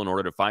available in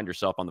order to find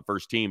yourself on the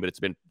first team. But it's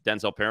been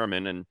Denzel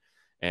Perriman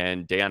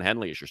and Deion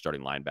Henley as your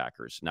starting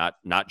linebackers,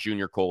 not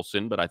Junior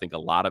Colson, but I think a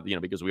lot of,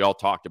 because we all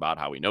talked about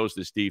how he knows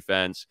this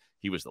defense.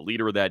 He was the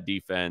leader of that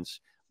defense.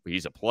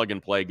 He's a plug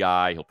and play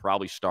guy. He'll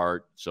probably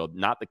start. So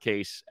not the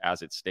case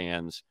as it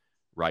stands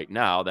right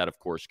now. That, of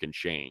course, can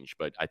change.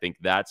 But I think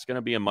that's going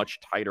to be a much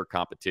tighter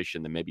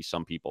competition than maybe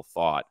some people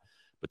thought.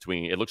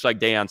 It looks like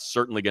Deion's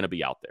certainly going to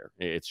be out there.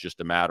 It's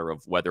just a matter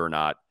of whether or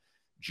not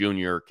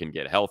Junior can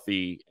get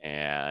healthy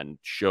and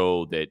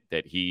show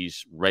that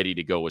he's ready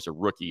to go as a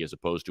rookie as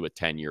opposed to a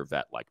 10-year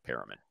vet like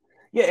Perriman.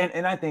 Yeah,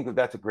 and I think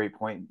that's a great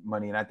point,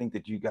 Money. And I think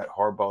that you got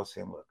Harbaugh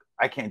saying, look,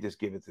 I can't just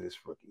give it to this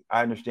rookie.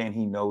 I understand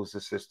he knows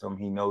the system.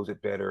 He knows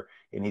it better,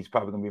 and he's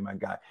probably going to be my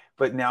guy.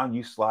 But now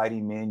you slide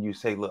him in. You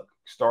say, look,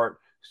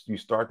 you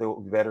start the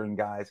veteran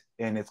guys,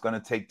 and it's going to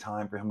take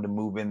time for him to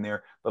move in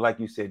there. But like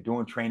you said,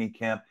 doing training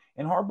camp,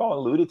 and Harbaugh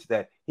alluded to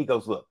that. He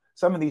goes, look,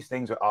 some of these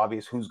things are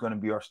obvious who's going to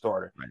be our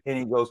starter. Right. And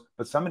he goes,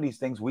 but some of these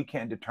things we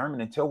can't determine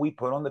until we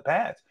put on the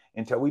pads,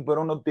 until we put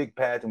on the big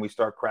pads and we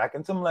start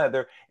cracking some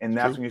leather. And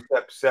that's when you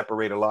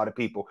separate a lot of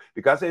people.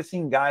 Because I've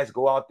seen guys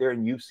go out there,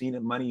 and you've seen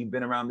it, Money. You've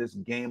been around this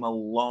game a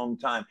long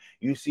time.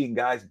 You've seen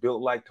guys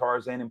built like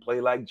Tarzan and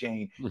play like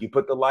Jane. You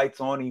put the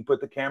lights on and you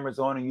put the cameras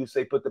on and you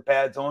say put the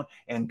pads on,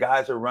 and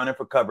guys are running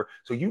for cover.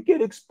 So you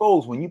get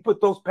exposed when you put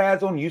those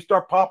pads on. You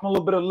start popping a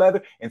little bit of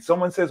leather, and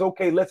someone says,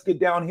 okay, let's get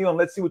downhill and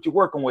let's see what you're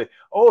working with.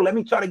 Oh, let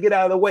me try to get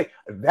out of the way.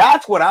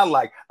 That's what I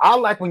like. I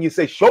like when you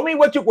say, show me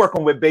what you're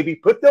working with, baby.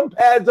 Put them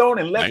pads on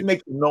and let's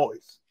make some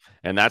noise.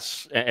 And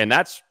that's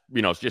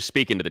just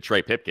speaking to the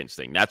Trey Pipkins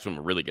thing, that's when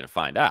we're really going to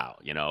find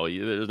out.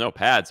 There's no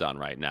pads on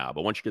right now,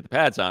 but once you get the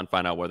pads on,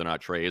 find out whether or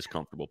not Trey is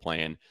comfortable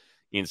playing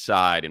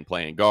inside and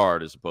playing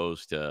guard as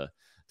opposed to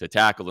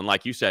tackle. And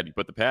like you said, you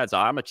put the pads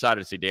on. I'm excited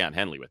to see Deion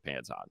Henley with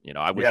pads on.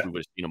 I wish we would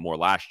have seen him more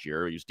last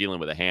year. He was dealing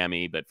with a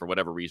hammy, but for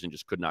whatever reason,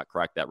 just could not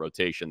crack that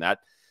rotation.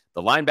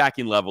 The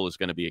linebacking level is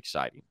going to be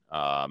exciting.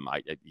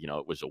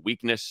 It was a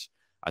weakness,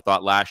 I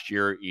thought, last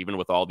year, even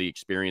with all the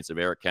experience of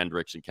Eric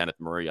Kendricks and Kenneth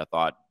Murray. I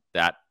thought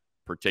that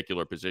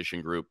particular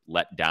position group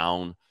let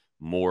down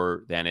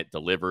more than it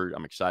delivered.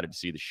 I'm excited to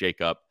see the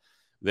shakeup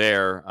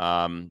there.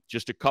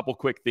 Just a couple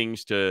quick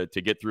things to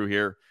get through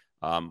here.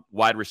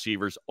 Wide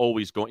receivers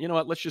always going,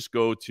 let's just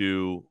go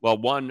to,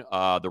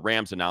 the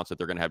Rams announced that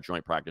they're going to have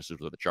joint practices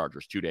with the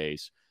Chargers, 2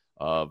 days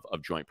of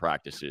joint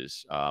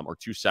practices, or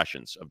 2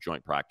 sessions of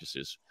joint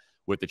practices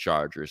with the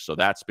Chargers. So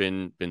that's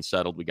been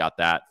settled. We got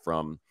that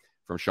from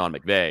Sean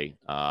McVay.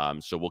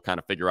 So we'll kind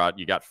of figure out,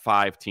 you got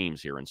 5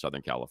 teams here in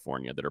Southern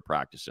California that are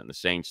practicing: the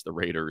Saints, the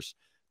Raiders,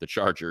 the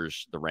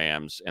Chargers, the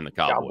Rams, and the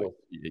Cowboys.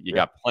 You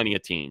got plenty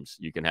of teams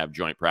you can have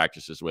joint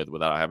practices with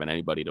without having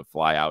anybody to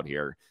fly out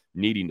here,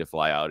 needing to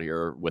fly out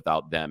here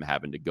without them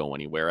having to go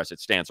anywhere as it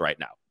stands right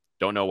now.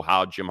 Don't know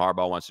how Jim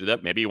Harbaugh wants to do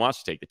that. Maybe he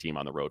wants to take the team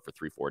on the road for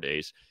 3-4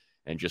 days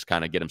and just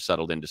kind of get them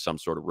settled into some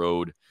sort of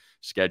road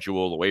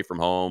schedule, away from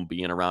home,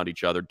 being around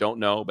each other. Don't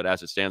know, but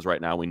as it stands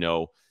right now, we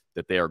know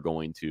that they are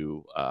going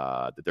to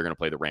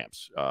play the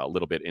Rams a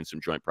little bit in some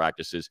joint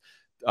practices.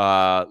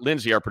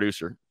 Lindsay, our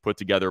producer, put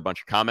together a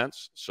bunch of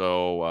comments.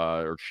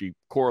 Or she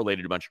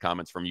correlated a bunch of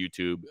comments from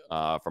YouTube,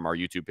 from our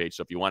YouTube page.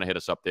 So if you want to hit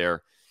us up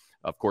there,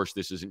 of course,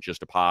 this isn't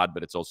just a pod,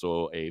 but it's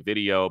also a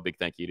video. Big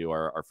thank you to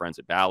our friends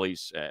at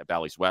Bally's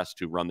West,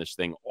 who run this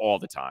thing all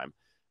the time.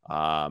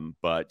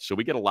 So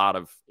we get a lot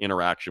of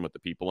interaction with the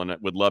people, and I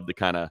would love to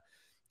kind of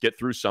get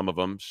through some of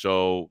them.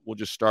 So we'll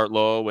just start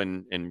low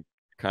and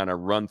kind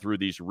of run through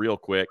these real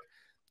quick.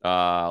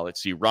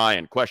 Let's see.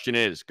 Ryan, question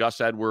is,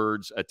 Gus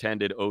Edwards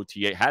attended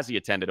OTA. Has he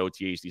attended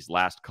OTAs these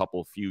last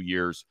few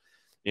years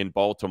in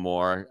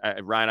Baltimore?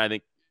 Ryan, I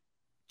think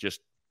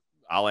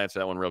I'll answer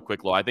that one real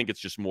quick, Lo. I think it's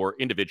just more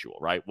individual,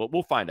 right? Well,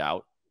 we'll find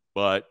out.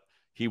 But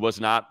he was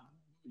not,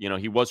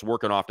 he was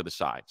working off to the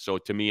side. So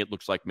to me, it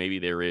looks like maybe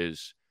there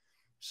is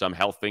some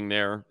health thing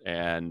there.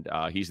 And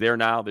he's there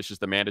now. This is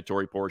the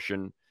mandatory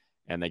portion.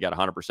 And they got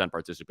 100%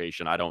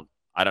 participation. I don't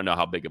know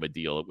how big of a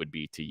deal it would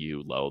be to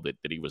you, Lo, that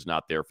he was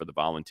not there for the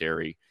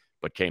voluntary,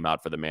 but came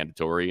out for the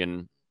mandatory.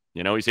 And,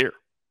 he's here.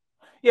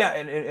 Yeah,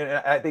 and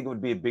I think it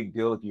would be a big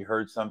deal if you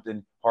heard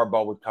something.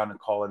 Harbaugh would kind of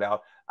call it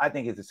out. I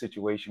think it's a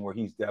situation where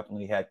he's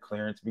definitely had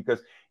clearance because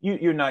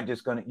you're not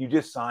just you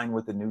just signed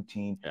with a new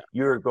team. Yeah.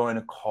 You're going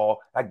to call.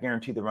 I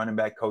guarantee the running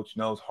back coach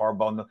knows,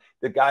 Harbaugh knows,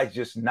 the guy's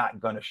just not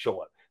going to show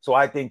up. So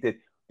I think that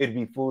it'd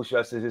be foolish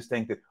us to just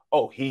think that,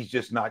 oh, he's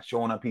just not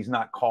showing up. He's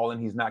not calling.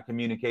 He's not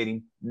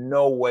communicating.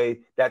 No way.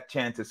 That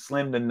chance is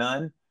slim to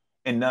none,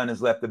 and none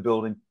has left the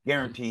building.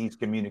 Guarantee he's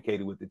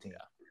communicated with the team.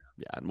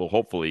 Yeah, and we'll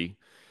hopefully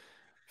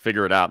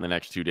figure it out in the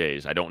next 2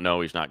 days. I don't know.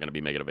 He's not going to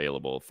be making it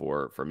available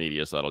for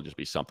media, so that'll just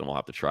be something we'll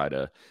have to try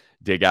to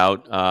dig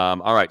out.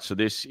 All right, so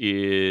this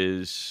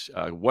is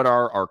what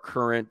are our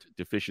current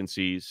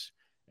deficiencies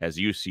as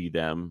you see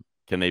them?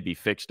 Can they be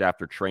fixed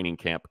after training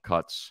camp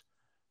cuts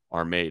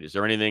are made? Is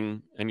there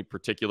any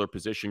particular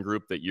position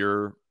group that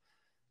you're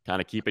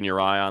kind of keeping your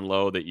eye on,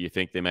 Lo, that you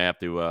think they may have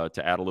to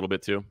add a little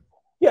bit to?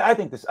 Yeah, I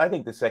think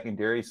the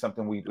secondary is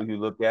something we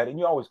look at, and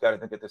you always got to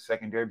think at the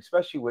secondary,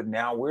 especially with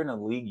now we're in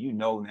a league.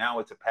 Now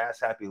it's a pass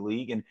happy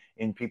league,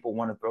 and people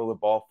want to throw the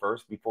ball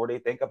first before they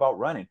think about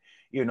running.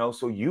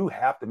 So you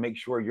have to make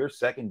sure your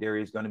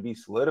secondary is going to be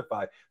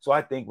solidified. So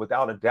I think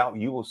without a doubt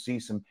you will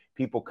see some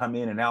people come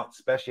in and out,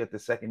 especially at the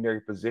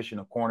secondary position,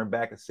 a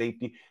cornerback, a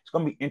safety. It's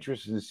going to be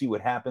interesting to see what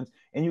happens,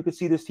 and you can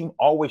see this team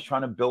always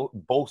trying to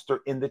bolster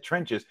in the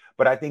trenches.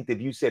 But I think that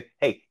if you said,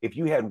 hey, if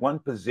you had one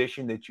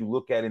position that you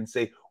look at and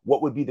say,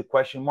 what would be the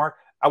question mark?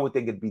 I would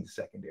think it'd be the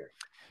secondary.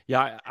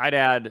 Yeah, I'd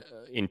add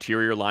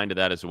interior line to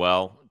that as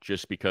well,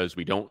 just because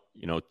we don't,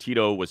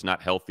 Tito was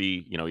not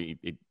healthy.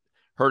 He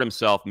hurt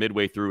himself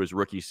midway through his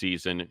rookie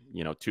season,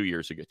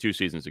 2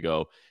 seasons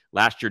ago.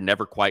 Last year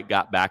never quite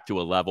got back to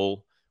a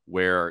level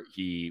where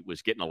he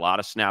was getting a lot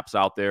of snaps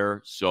out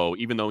there. So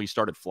even though he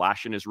started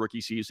flashing his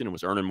rookie season and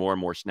was earning more and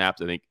more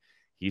snaps, I think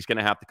he's going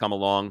to have to come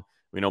along.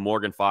 We know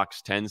Morgan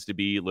Fox tends to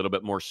be a little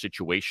bit more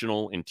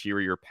situational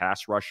interior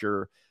pass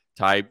rusher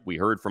type. We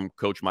heard from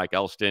Coach Mike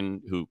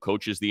Elston, who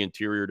coaches the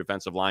interior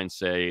defensive line,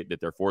 say that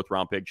their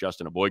 4th-round pick,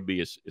 Justin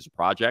Aboigbe, is a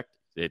project.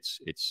 It's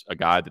a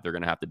guy that they're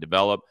going to have to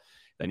develop.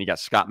 Then you got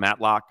Scott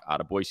Matlock out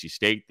of Boise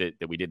State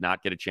that we did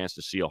not get a chance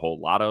to see a whole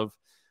lot of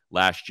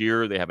last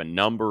year. They have a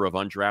number of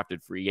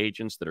undrafted free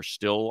agents that are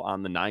still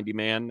on the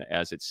 90-man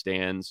as it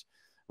stands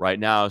right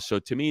now. So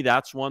to me,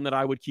 that's one that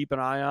I would keep an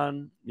eye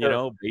on,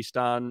 based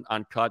on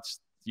cuts,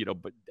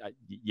 but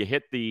you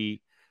hit the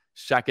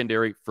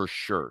secondary for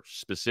sure,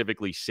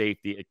 specifically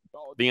safety,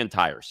 the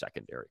entire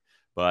secondary.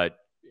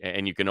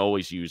 And you can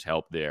always use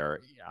help there.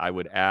 I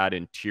would add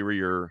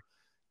interior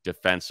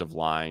defensive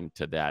line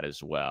to that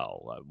as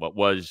well. What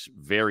was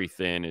very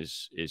thin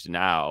is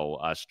now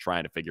us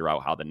trying to figure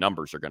out how the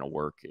numbers are going to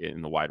work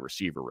in the wide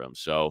receiver room.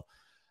 So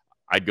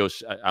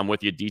I'm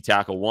with you. D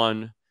tackle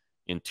 1,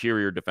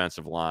 interior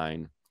defensive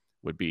line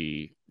would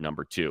be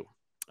number 2.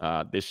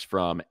 This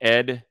from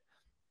Ed.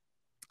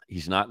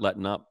 He's not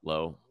letting up,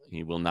 Lo.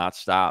 He will not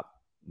stop.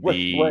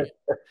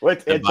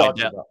 What's Ed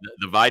talking about?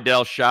 The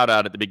Vidal shout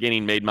out at the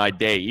beginning made my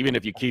day. Even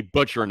if you keep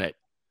butchering it,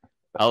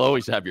 I'll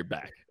always have your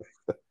back.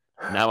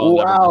 Now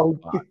wow.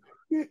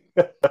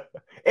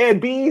 Ed,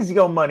 be easy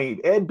on money.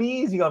 Ed, be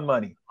easy on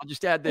money. I'll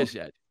just add this,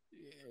 Ed.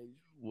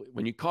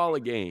 When you call a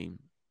game,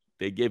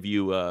 they give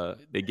you a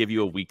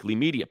weekly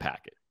media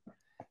packet.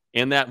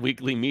 In that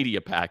weekly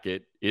media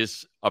packet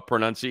is a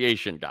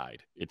pronunciation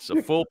guide. It's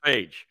a full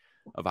page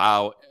of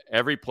how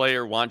every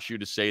player wants you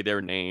to say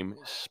their name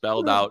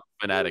spelled out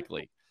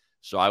phonetically.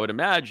 So I would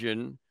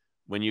imagine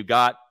when you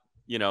got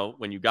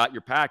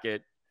your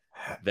packet,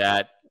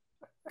 that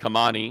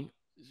Kamani,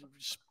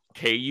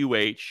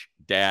 KUH-MANI,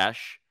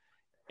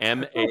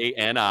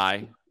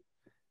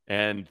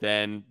 and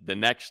then the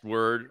next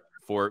word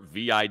for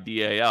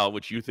VIDAL,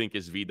 which you think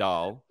is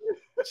Vidal,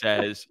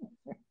 says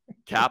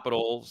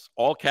capitals,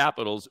 all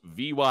capitals,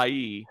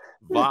 VYE,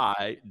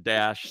 Vi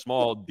dash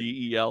small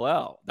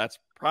DELL. That's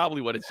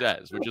probably what it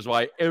says, which is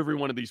why every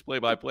one of these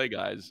play-by-play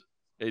guys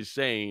is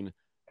saying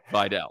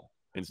Vidal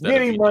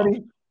instead of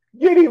money.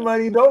 Get him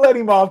money. Don't let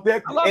him off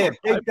that. Ed,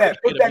 take that.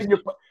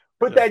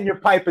 Put that in your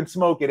pipe and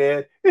smoke it,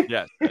 Ed.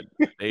 Yes.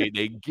 They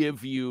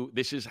give you,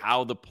 this is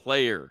how the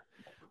player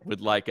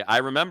would like it. I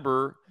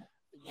remember,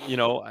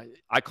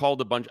 I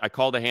called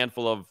a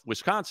handful of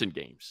Wisconsin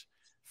games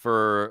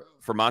for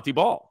Monty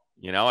Ball.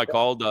 I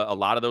called a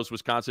lot of those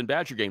Wisconsin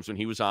Badger games when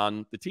he was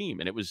on the team,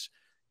 and it was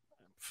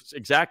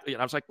exactly.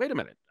 And I was like, wait a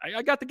minute,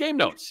 I got the game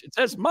notes. It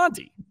says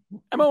Monty,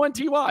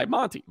 Monty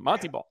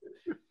Ball.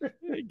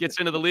 He gets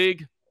into the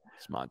league.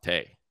 It's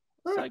Monte.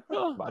 It's like,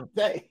 oh, My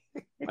day.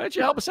 why don't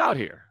you help us out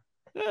here?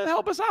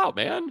 Help us out,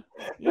 man.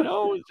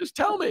 Just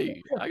tell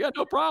me. I got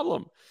no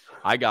problem.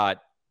 I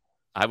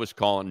was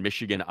calling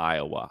Michigan,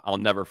 Iowa. I'll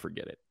never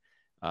forget it.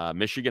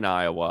 Michigan,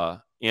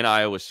 Iowa, in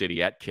Iowa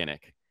City at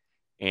Kinnick.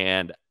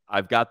 And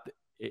I've got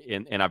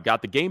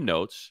the game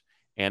notes.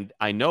 And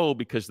I know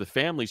because the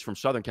family's from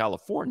Southern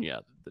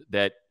California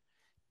that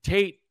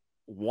Tate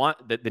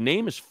that the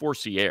name is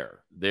Forcier.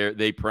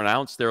 They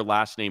pronounce their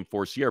last name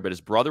Forcier, but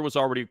his brother was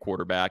already a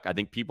quarterback. I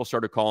think people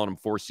started calling him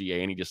Forcier,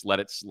 and he just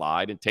let it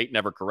slide, and Tate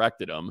never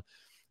corrected him.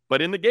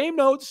 But in the game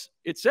notes,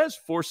 it says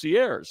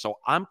Forcier. So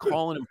I'm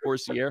calling him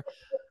Forcier.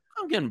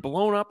 I'm getting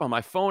blown up on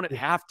my phone at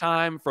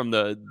halftime from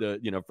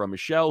from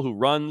Michelle, who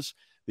runs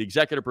the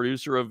executive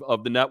producer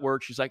of the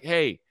network. She's like,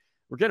 hey,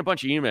 we're getting a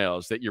bunch of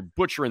emails that you're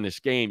butchering this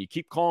game. You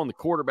keep calling the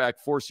quarterback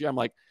Forcier. I'm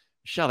like,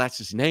 Michelle, that's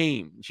his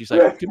name. And she's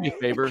like, do me a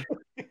favor.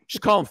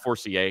 Just call him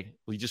Forcier.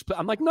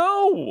 I'm like,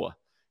 no.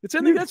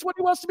 That's what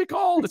he wants to be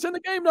called. It's in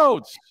the game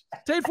notes.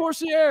 Tate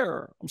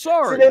Forcier. I'm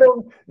sorry. See,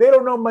 they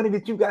don't know, money,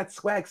 that you got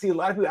swag. See, a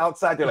lot of people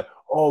outside, they're like,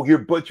 oh, you're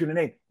butchering the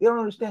name. They don't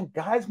understand.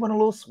 Guys want a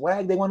little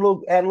swag. They want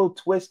add a little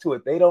twist to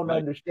it. They don't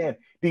understand.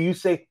 Do you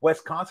say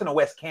Wisconsin or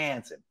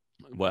Wisconsin?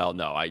 Well,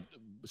 no.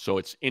 So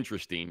it's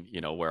interesting,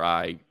 where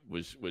I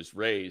was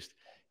raised.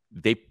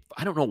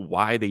 I don't know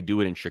why they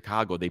do it in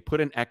Chicago. They put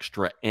an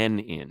extra N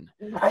in.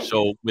 Right.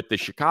 So with the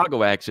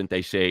Chicago accent,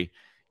 they say,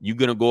 you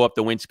going to go up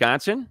to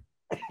Wisconsin?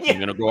 You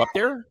going to go up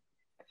there?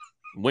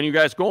 When are you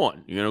guys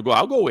going? You're going to go?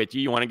 I'll go with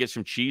you. You want to get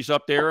some cheese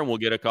up there, and we'll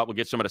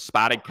get some of the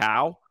spotted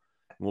cow,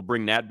 and we'll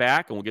bring that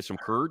back, and we'll get some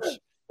curds.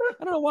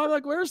 I don't know why.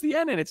 Like, where's the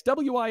N in? It's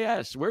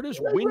WIS. Where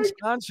does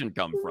Wisconsin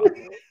come from?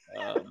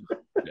 Yeah.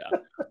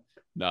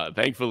 No,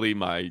 thankfully,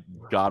 my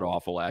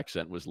god-awful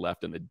accent was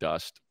left in the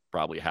dust.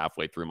 Probably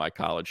halfway through my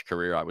college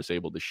career, I was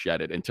able to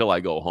shed it until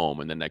I go home.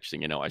 And the next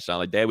thing you know, I sound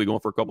like, Dad, we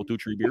going for a couple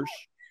 2-3 beers?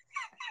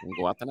 We'll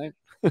go out tonight?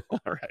 All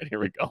right, here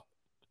we go.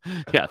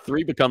 Yeah,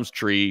 3 becomes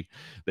tree.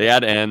 They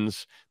add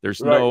ends.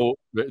 There's no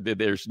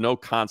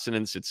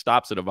consonants. It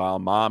stops at a vowel.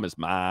 Mom is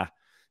ma.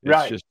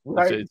 It's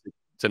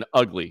it's an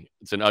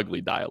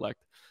ugly dialect.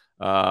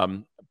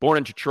 Born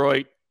in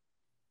Detroit,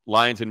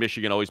 Lions and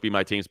Michigan always be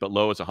my teams, but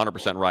Lowe is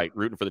 100% right.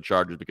 Rooting for the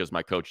Chargers because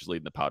my coach is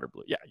leading the powder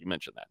blue. Yeah, you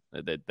mentioned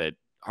that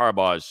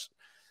Harbaugh is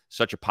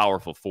such a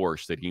powerful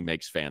force that he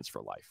makes fans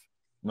for life.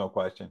 No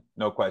question.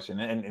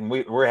 And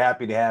we're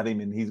happy to have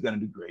him, and he's going to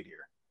do great here.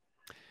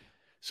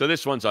 So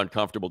this one's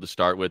uncomfortable to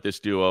start with. This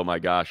duo, my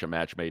gosh, a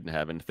match made in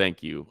heaven.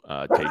 Thank you,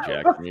 Tay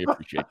Jackson. We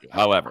appreciate you.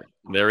 However,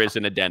 there is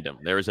an addendum.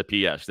 There is a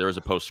PS. There is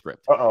a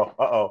postscript.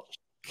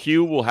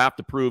 Q will have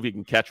to prove he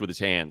can catch with his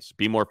hands,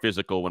 be more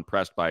physical when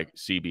pressed by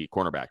CB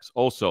cornerbacks.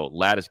 Also,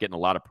 Ladd is getting a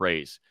lot of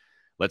praise.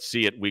 Let's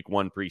see it week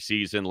 1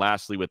 preseason.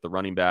 Lastly, with the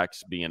running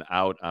backs being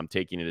out, I'm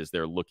taking it as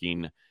they're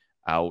looking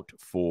out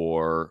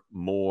for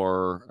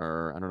more,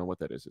 or I don't know what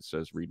that is. It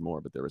says read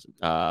more, but there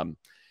isn't.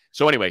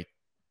 So anyway,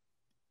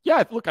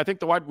 yeah, look, I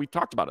think we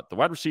talked about it. The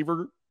wide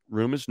receiver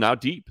room is now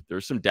deep.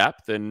 There's some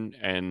depth,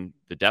 and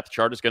the depth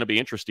chart is going to be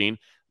interesting.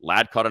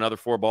 Ladd caught another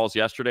 4 balls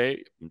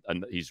yesterday,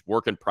 and he's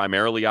working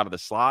primarily out of the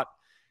slot.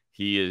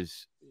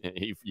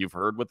 You've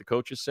heard what the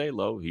coaches say,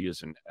 Lo. He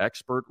is an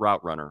expert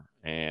route runner,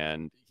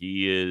 and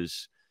he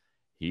is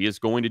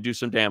going to do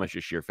some damage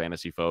this year,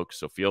 fantasy folks.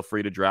 So feel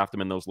free to draft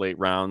him in those late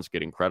rounds,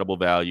 get incredible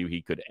value.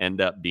 He could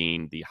end up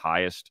being the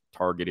highest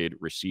targeted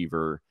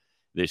receiver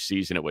this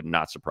season. It would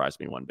not surprise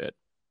me one bit.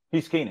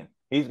 He's Keenan.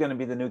 He's going to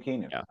be the new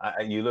Keenan.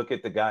 Yeah. You look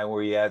at the guy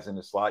where he adds in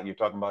the slot. You're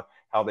talking about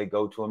how they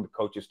go to him. The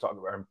coaches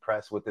are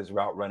impressed with his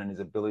route running, his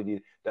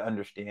ability to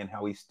understand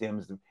how he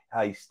stems the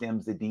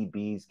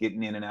DBs,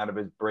 getting in and out of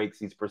his breaks.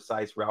 He's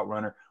precise route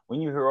runner. When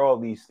you hear all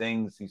these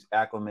things, these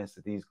acclimates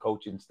that these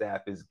coaching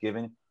staff is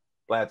giving,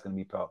 Vlad's going to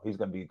be powerful. He's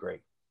going to be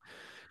great.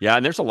 Yeah,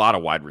 and there's a lot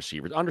of wide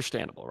receivers.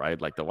 Understandable, right?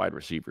 Like the wide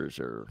receivers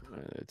are,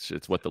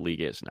 it's what the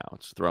league is now.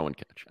 It's throw and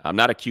catch. I'm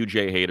not a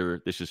QJ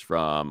hater. This is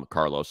from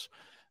Carlos.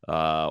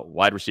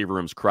 Wide receiver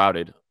room's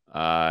crowded.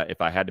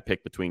 If I had to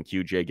pick between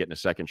QJ getting a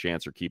second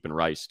chance or keeping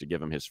Rice to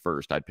give him his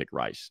first, I'd pick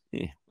Rice.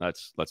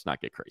 Let's not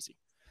get crazy.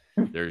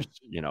 There's,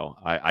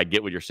 I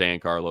get what you're saying,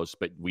 Carlos,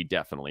 but we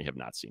definitely have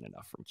not seen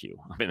enough from Q.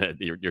 I mean,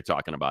 you're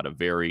talking about a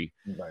very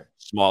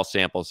small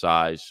sample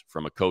size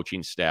from a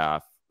coaching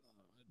staff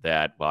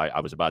that, well,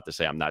 I was about to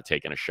say I'm not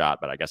taking a shot,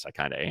 but I guess I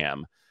kind of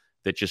am,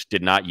 that just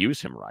did not use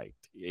him right.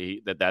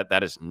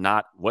 That is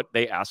not what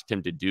they asked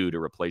him to do to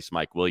replace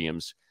Mike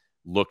Williams.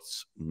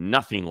 Looks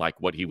nothing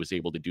like what he was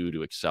able to do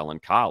to excel in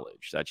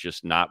college. That's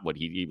just not what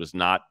he was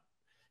not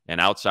an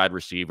outside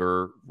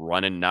receiver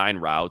running 9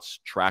 routes,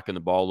 tracking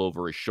the ball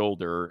over his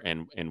shoulder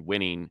and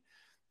winning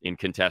in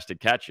contested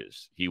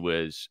catches. He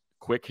was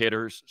quick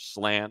hitters,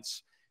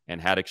 slants,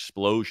 and had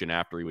explosion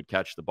after he would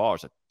catch the ball.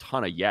 There's a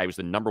ton of he was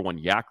the number 1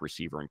 yak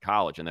receiver in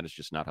college, and that is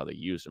just not how they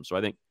used him. So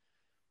I think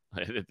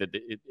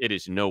it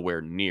is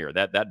nowhere near.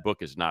 That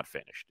book is not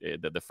finished.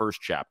 The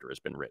first chapter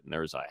has been written.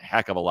 There's a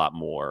heck of a lot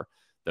more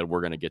that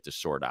we're going to get to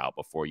sort out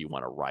before you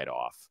want to write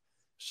off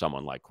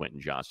someone like Quentin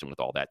Johnston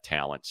with all that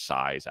talent,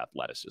 size,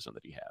 athleticism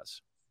that he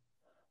has.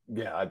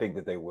 Yeah, I think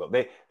that they will.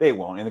 They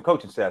won't, and the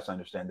coaching staffs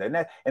understand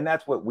that, and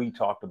that's what we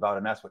talked about,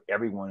 and that's what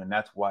everyone, and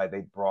that's why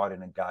they brought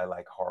in a guy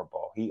like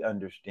Harbaugh. He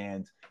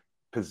understands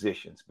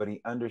positions, but he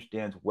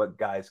understands what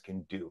guys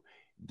can do.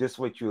 Just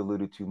what you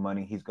alluded to,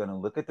 Money. He's going to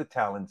look at the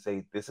talent and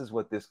say, "This is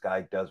what this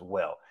guy does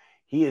well."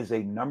 He is a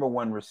number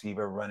one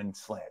receiver running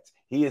slants.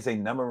 He is a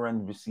number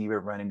one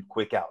receiver running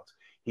quick outs.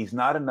 He's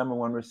not a number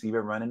one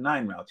receiver running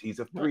 9 routes. He's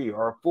a 3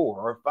 or a 4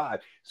 or a 5.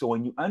 So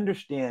when you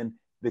understand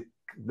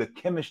the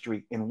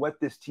chemistry in what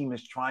this team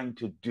is trying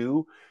to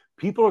do,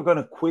 people are going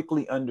to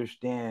quickly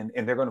understand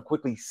and they're going to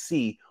quickly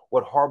see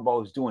what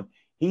Harbaugh is doing.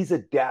 He's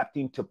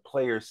adapting to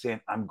players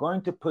saying, I'm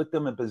going to put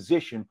them in a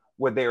position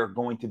where they are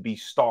going to be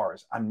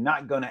stars. I'm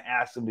not going to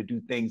ask them to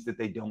do things that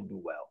they don't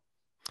do well.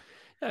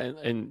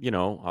 And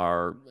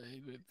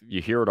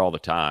you hear it all the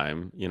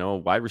time,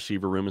 wide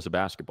receiver room is a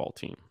basketball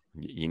team.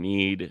 You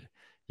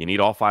need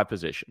all 5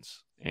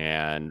 positions,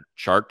 and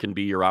Chark can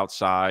be your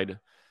outside,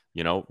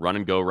 run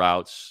and go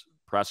routes,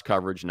 press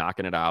coverage,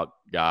 knocking it out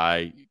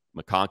guy.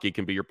 McConkey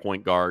can be your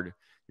point guard,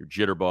 your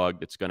jitterbug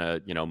that's going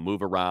to,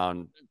 move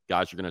around.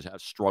 Guys are going to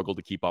struggle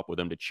to keep up with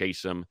him, to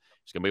chase him.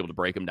 He's going to be able to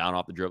break him down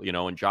off the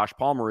dribble, and Josh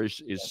Palmer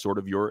is sort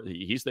of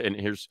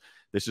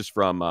this is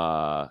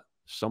from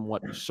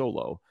Somewhat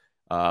Solo.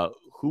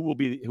 Who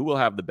will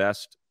have the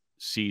best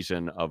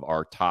season of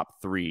our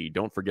top 3?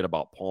 Don't forget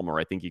about Palmer.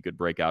 I think he could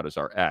break out as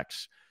our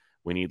X.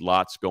 We need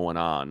lots going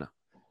on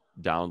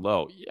down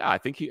low. Yeah, I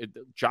think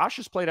Josh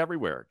has played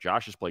everywhere.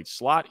 Josh has played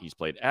slot. He's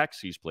played X.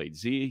 He's played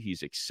Z.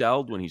 He's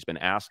excelled when he's been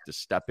asked to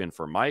step in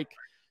for Mike,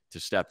 to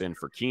step in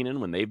for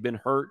Keenan when they've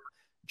been hurt.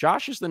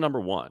 Josh is the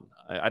number 1.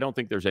 I don't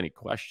think there's any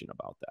question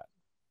about that.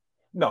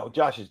 No,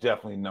 Josh is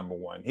definitely number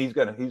 1. He's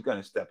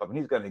gonna step up and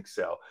he's gonna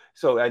excel.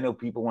 So I know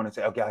people want to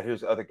say, "Oh God,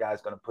 here's the other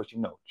guy's gonna push you."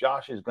 No,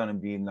 Josh is gonna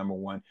be number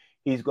 1.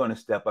 He's gonna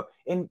step up,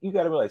 and you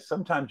got to realize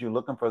sometimes you're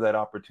looking for that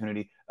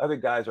opportunity. Other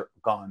guys are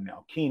gone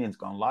now. Keenan's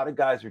gone. A lot of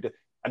guys are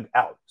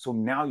out. So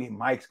now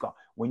Mike's gone.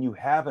 When you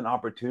have an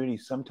opportunity,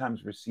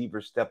 sometimes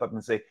receivers step up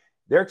and say,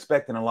 "They're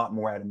expecting a lot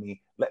more out of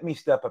me. Let me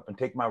step up and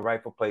take my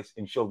rightful place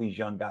and show these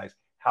young guys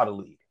how to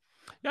lead."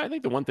 Yeah, I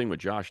think the one thing with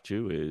Josh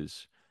too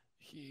is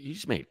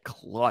he's made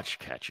clutch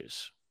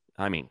catches.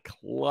 I mean,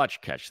 clutch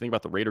catches. Think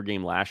about the Raider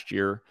game last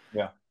year.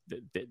 Yeah.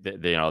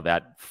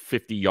 That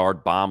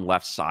 50-yard bomb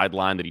left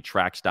sideline that he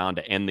tracks down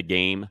to end the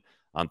game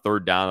on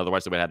 3rd down.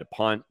 Otherwise, they would have had to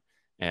punt.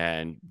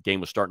 And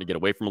game was starting to get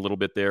away from a little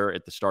bit there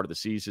at the start of the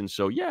season.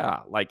 So, yeah,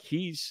 like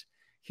he's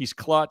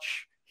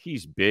clutch.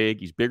 He's big.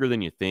 He's bigger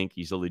than you think.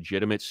 He's a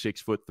legitimate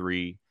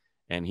 6'3",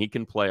 and he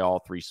can play all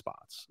 3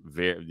 spots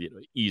very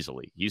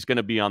easily. He's going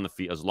to be on the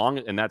field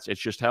it's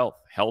just health.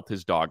 Health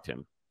has dogged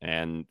him.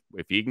 And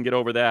if he can get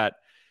over that,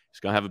 he's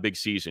going to have a big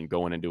season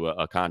going into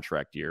a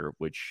contract year,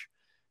 which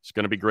is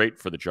going to be great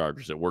for the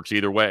Chargers. It works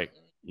either way.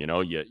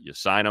 You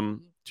sign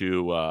him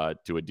to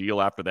a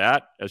deal after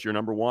that as your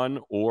number 1,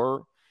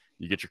 or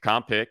you get your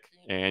comp pick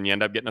and you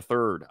end up getting a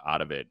 3rd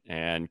out of it.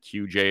 And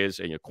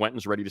QJ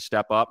Quentin's ready to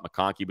step up.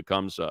 McConkey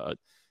becomes an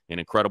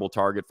incredible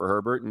target for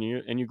Herbert, and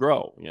you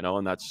grow.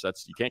 And that's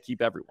you can't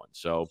keep everyone.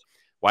 So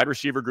wide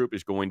receiver group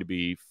is going to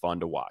be fun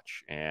to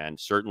watch. And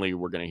certainly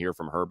we're going to hear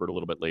from Herbert a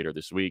little bit later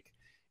this week,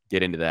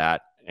 get into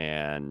that.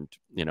 And,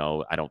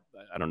 I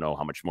don't know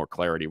how much more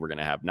clarity we're going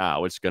to have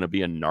now. It's going to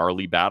be a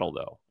gnarly battle,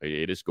 though.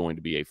 It is going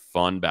to be a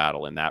fun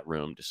battle in that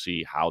room to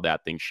see how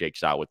that thing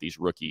shakes out with these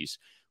rookies.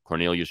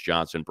 Cornelius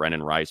Johnson,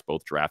 Brennan Rice,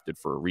 both drafted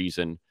for a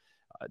reason.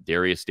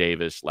 Darius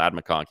Davis, Ladd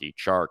McConkey,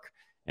 Chark,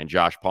 and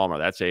Josh Palmer.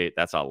 That's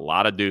a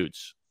lot of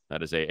dudes.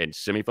 And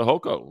Simi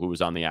Fehoko, who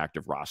was on the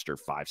active roster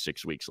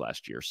 5-6 weeks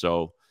last year.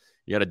 So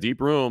you got a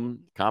deep room,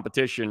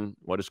 competition.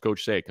 What does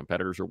Coach say?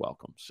 Competitors are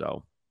welcome.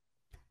 So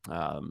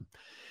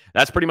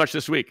that's pretty much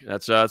this week.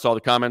 That's all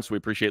the comments. We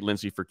appreciate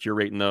Lindsay for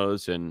curating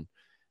those. And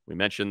we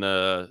mentioned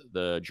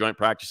the joint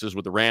practices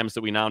with the Rams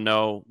that we now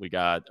know. We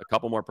got a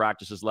couple more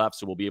practices left,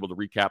 so we'll be able to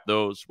recap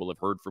those. We'll have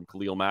heard from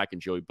Khalil Mack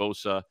and Joey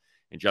Bosa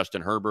and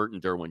Justin Herbert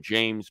and Derwin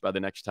James by the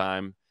next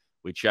time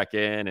we check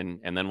in.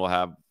 And then we'll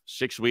have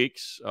 6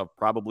 weeks of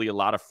probably a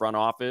lot of front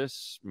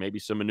office, maybe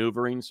some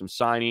maneuvering, some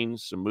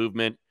signings, some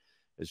movement.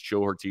 As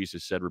Joe Ortiz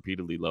has said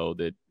repeatedly, Lo,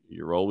 that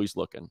you're always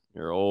looking.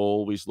 You're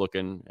always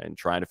looking and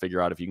trying to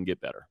figure out if you can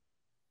get better.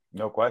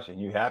 No question.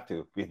 You have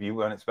to.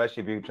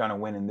 Especially if you're trying to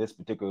win in this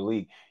particular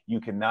league, you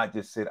cannot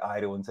just sit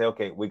idle and say,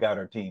 okay, we got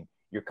our team.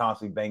 You're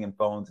constantly banging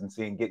phones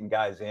and getting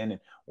guys in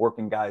and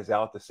working guys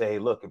out to say,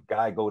 look, if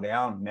guy go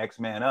down, next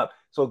man up.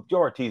 So Joe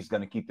Ortiz is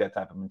going to keep that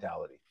type of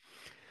mentality.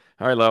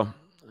 All right, Lo.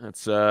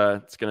 That's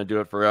going to do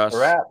it for us.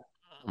 Right.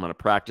 I'm going to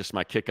practice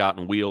my kick out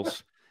and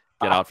wheels,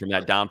 get out from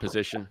that down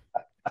position.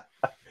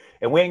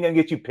 And we ain't going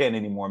to get you pinned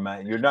anymore,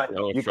 man. You're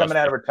coming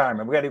out of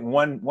retirement. We got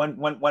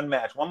one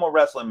match, one more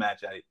wrestling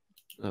match at you.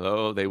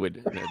 Oh, they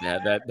would.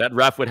 That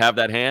ref would have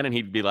that hand, and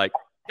he'd be like,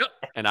 yep,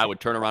 and I would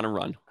turn around and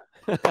run.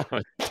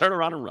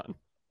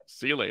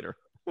 See you later.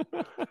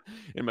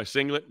 In my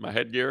singlet, my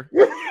headgear,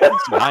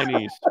 some high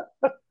knees.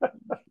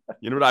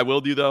 You know what I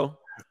will do, though?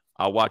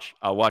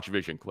 I'll watch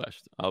Vision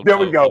Quest. There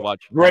we go.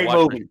 Great I'll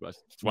watch movie. Vision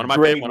Quest. It's one of my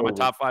Great one of my movie.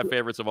 top 5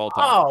 favorites of all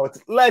time. Oh,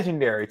 it's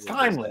legendary. It's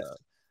timeless.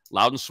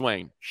 Loudon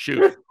Swain,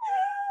 shoot,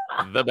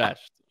 the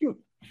best.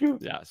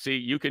 Shoot. Yeah. See,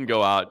 you can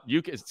go out.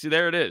 You can see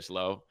there it is,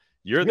 Lo.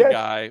 You're the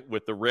guy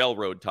with the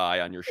railroad tie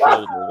on your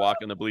shoulder,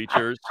 walking the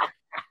bleachers.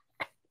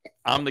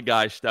 I'm the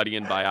guy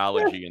studying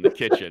biology in the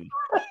kitchen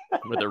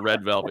with a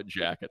red velvet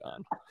jacket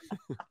on,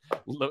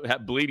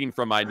 bleeding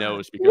from my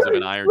nose because of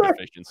an iron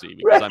deficiency,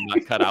 because I'm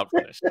not cut out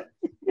for this.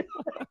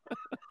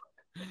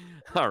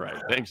 All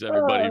right. Thanks,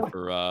 everybody,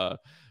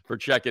 for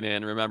checking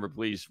in. Remember,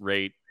 please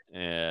rate,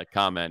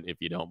 comment if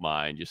you don't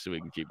mind, just so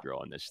we can keep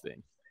growing this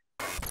thing.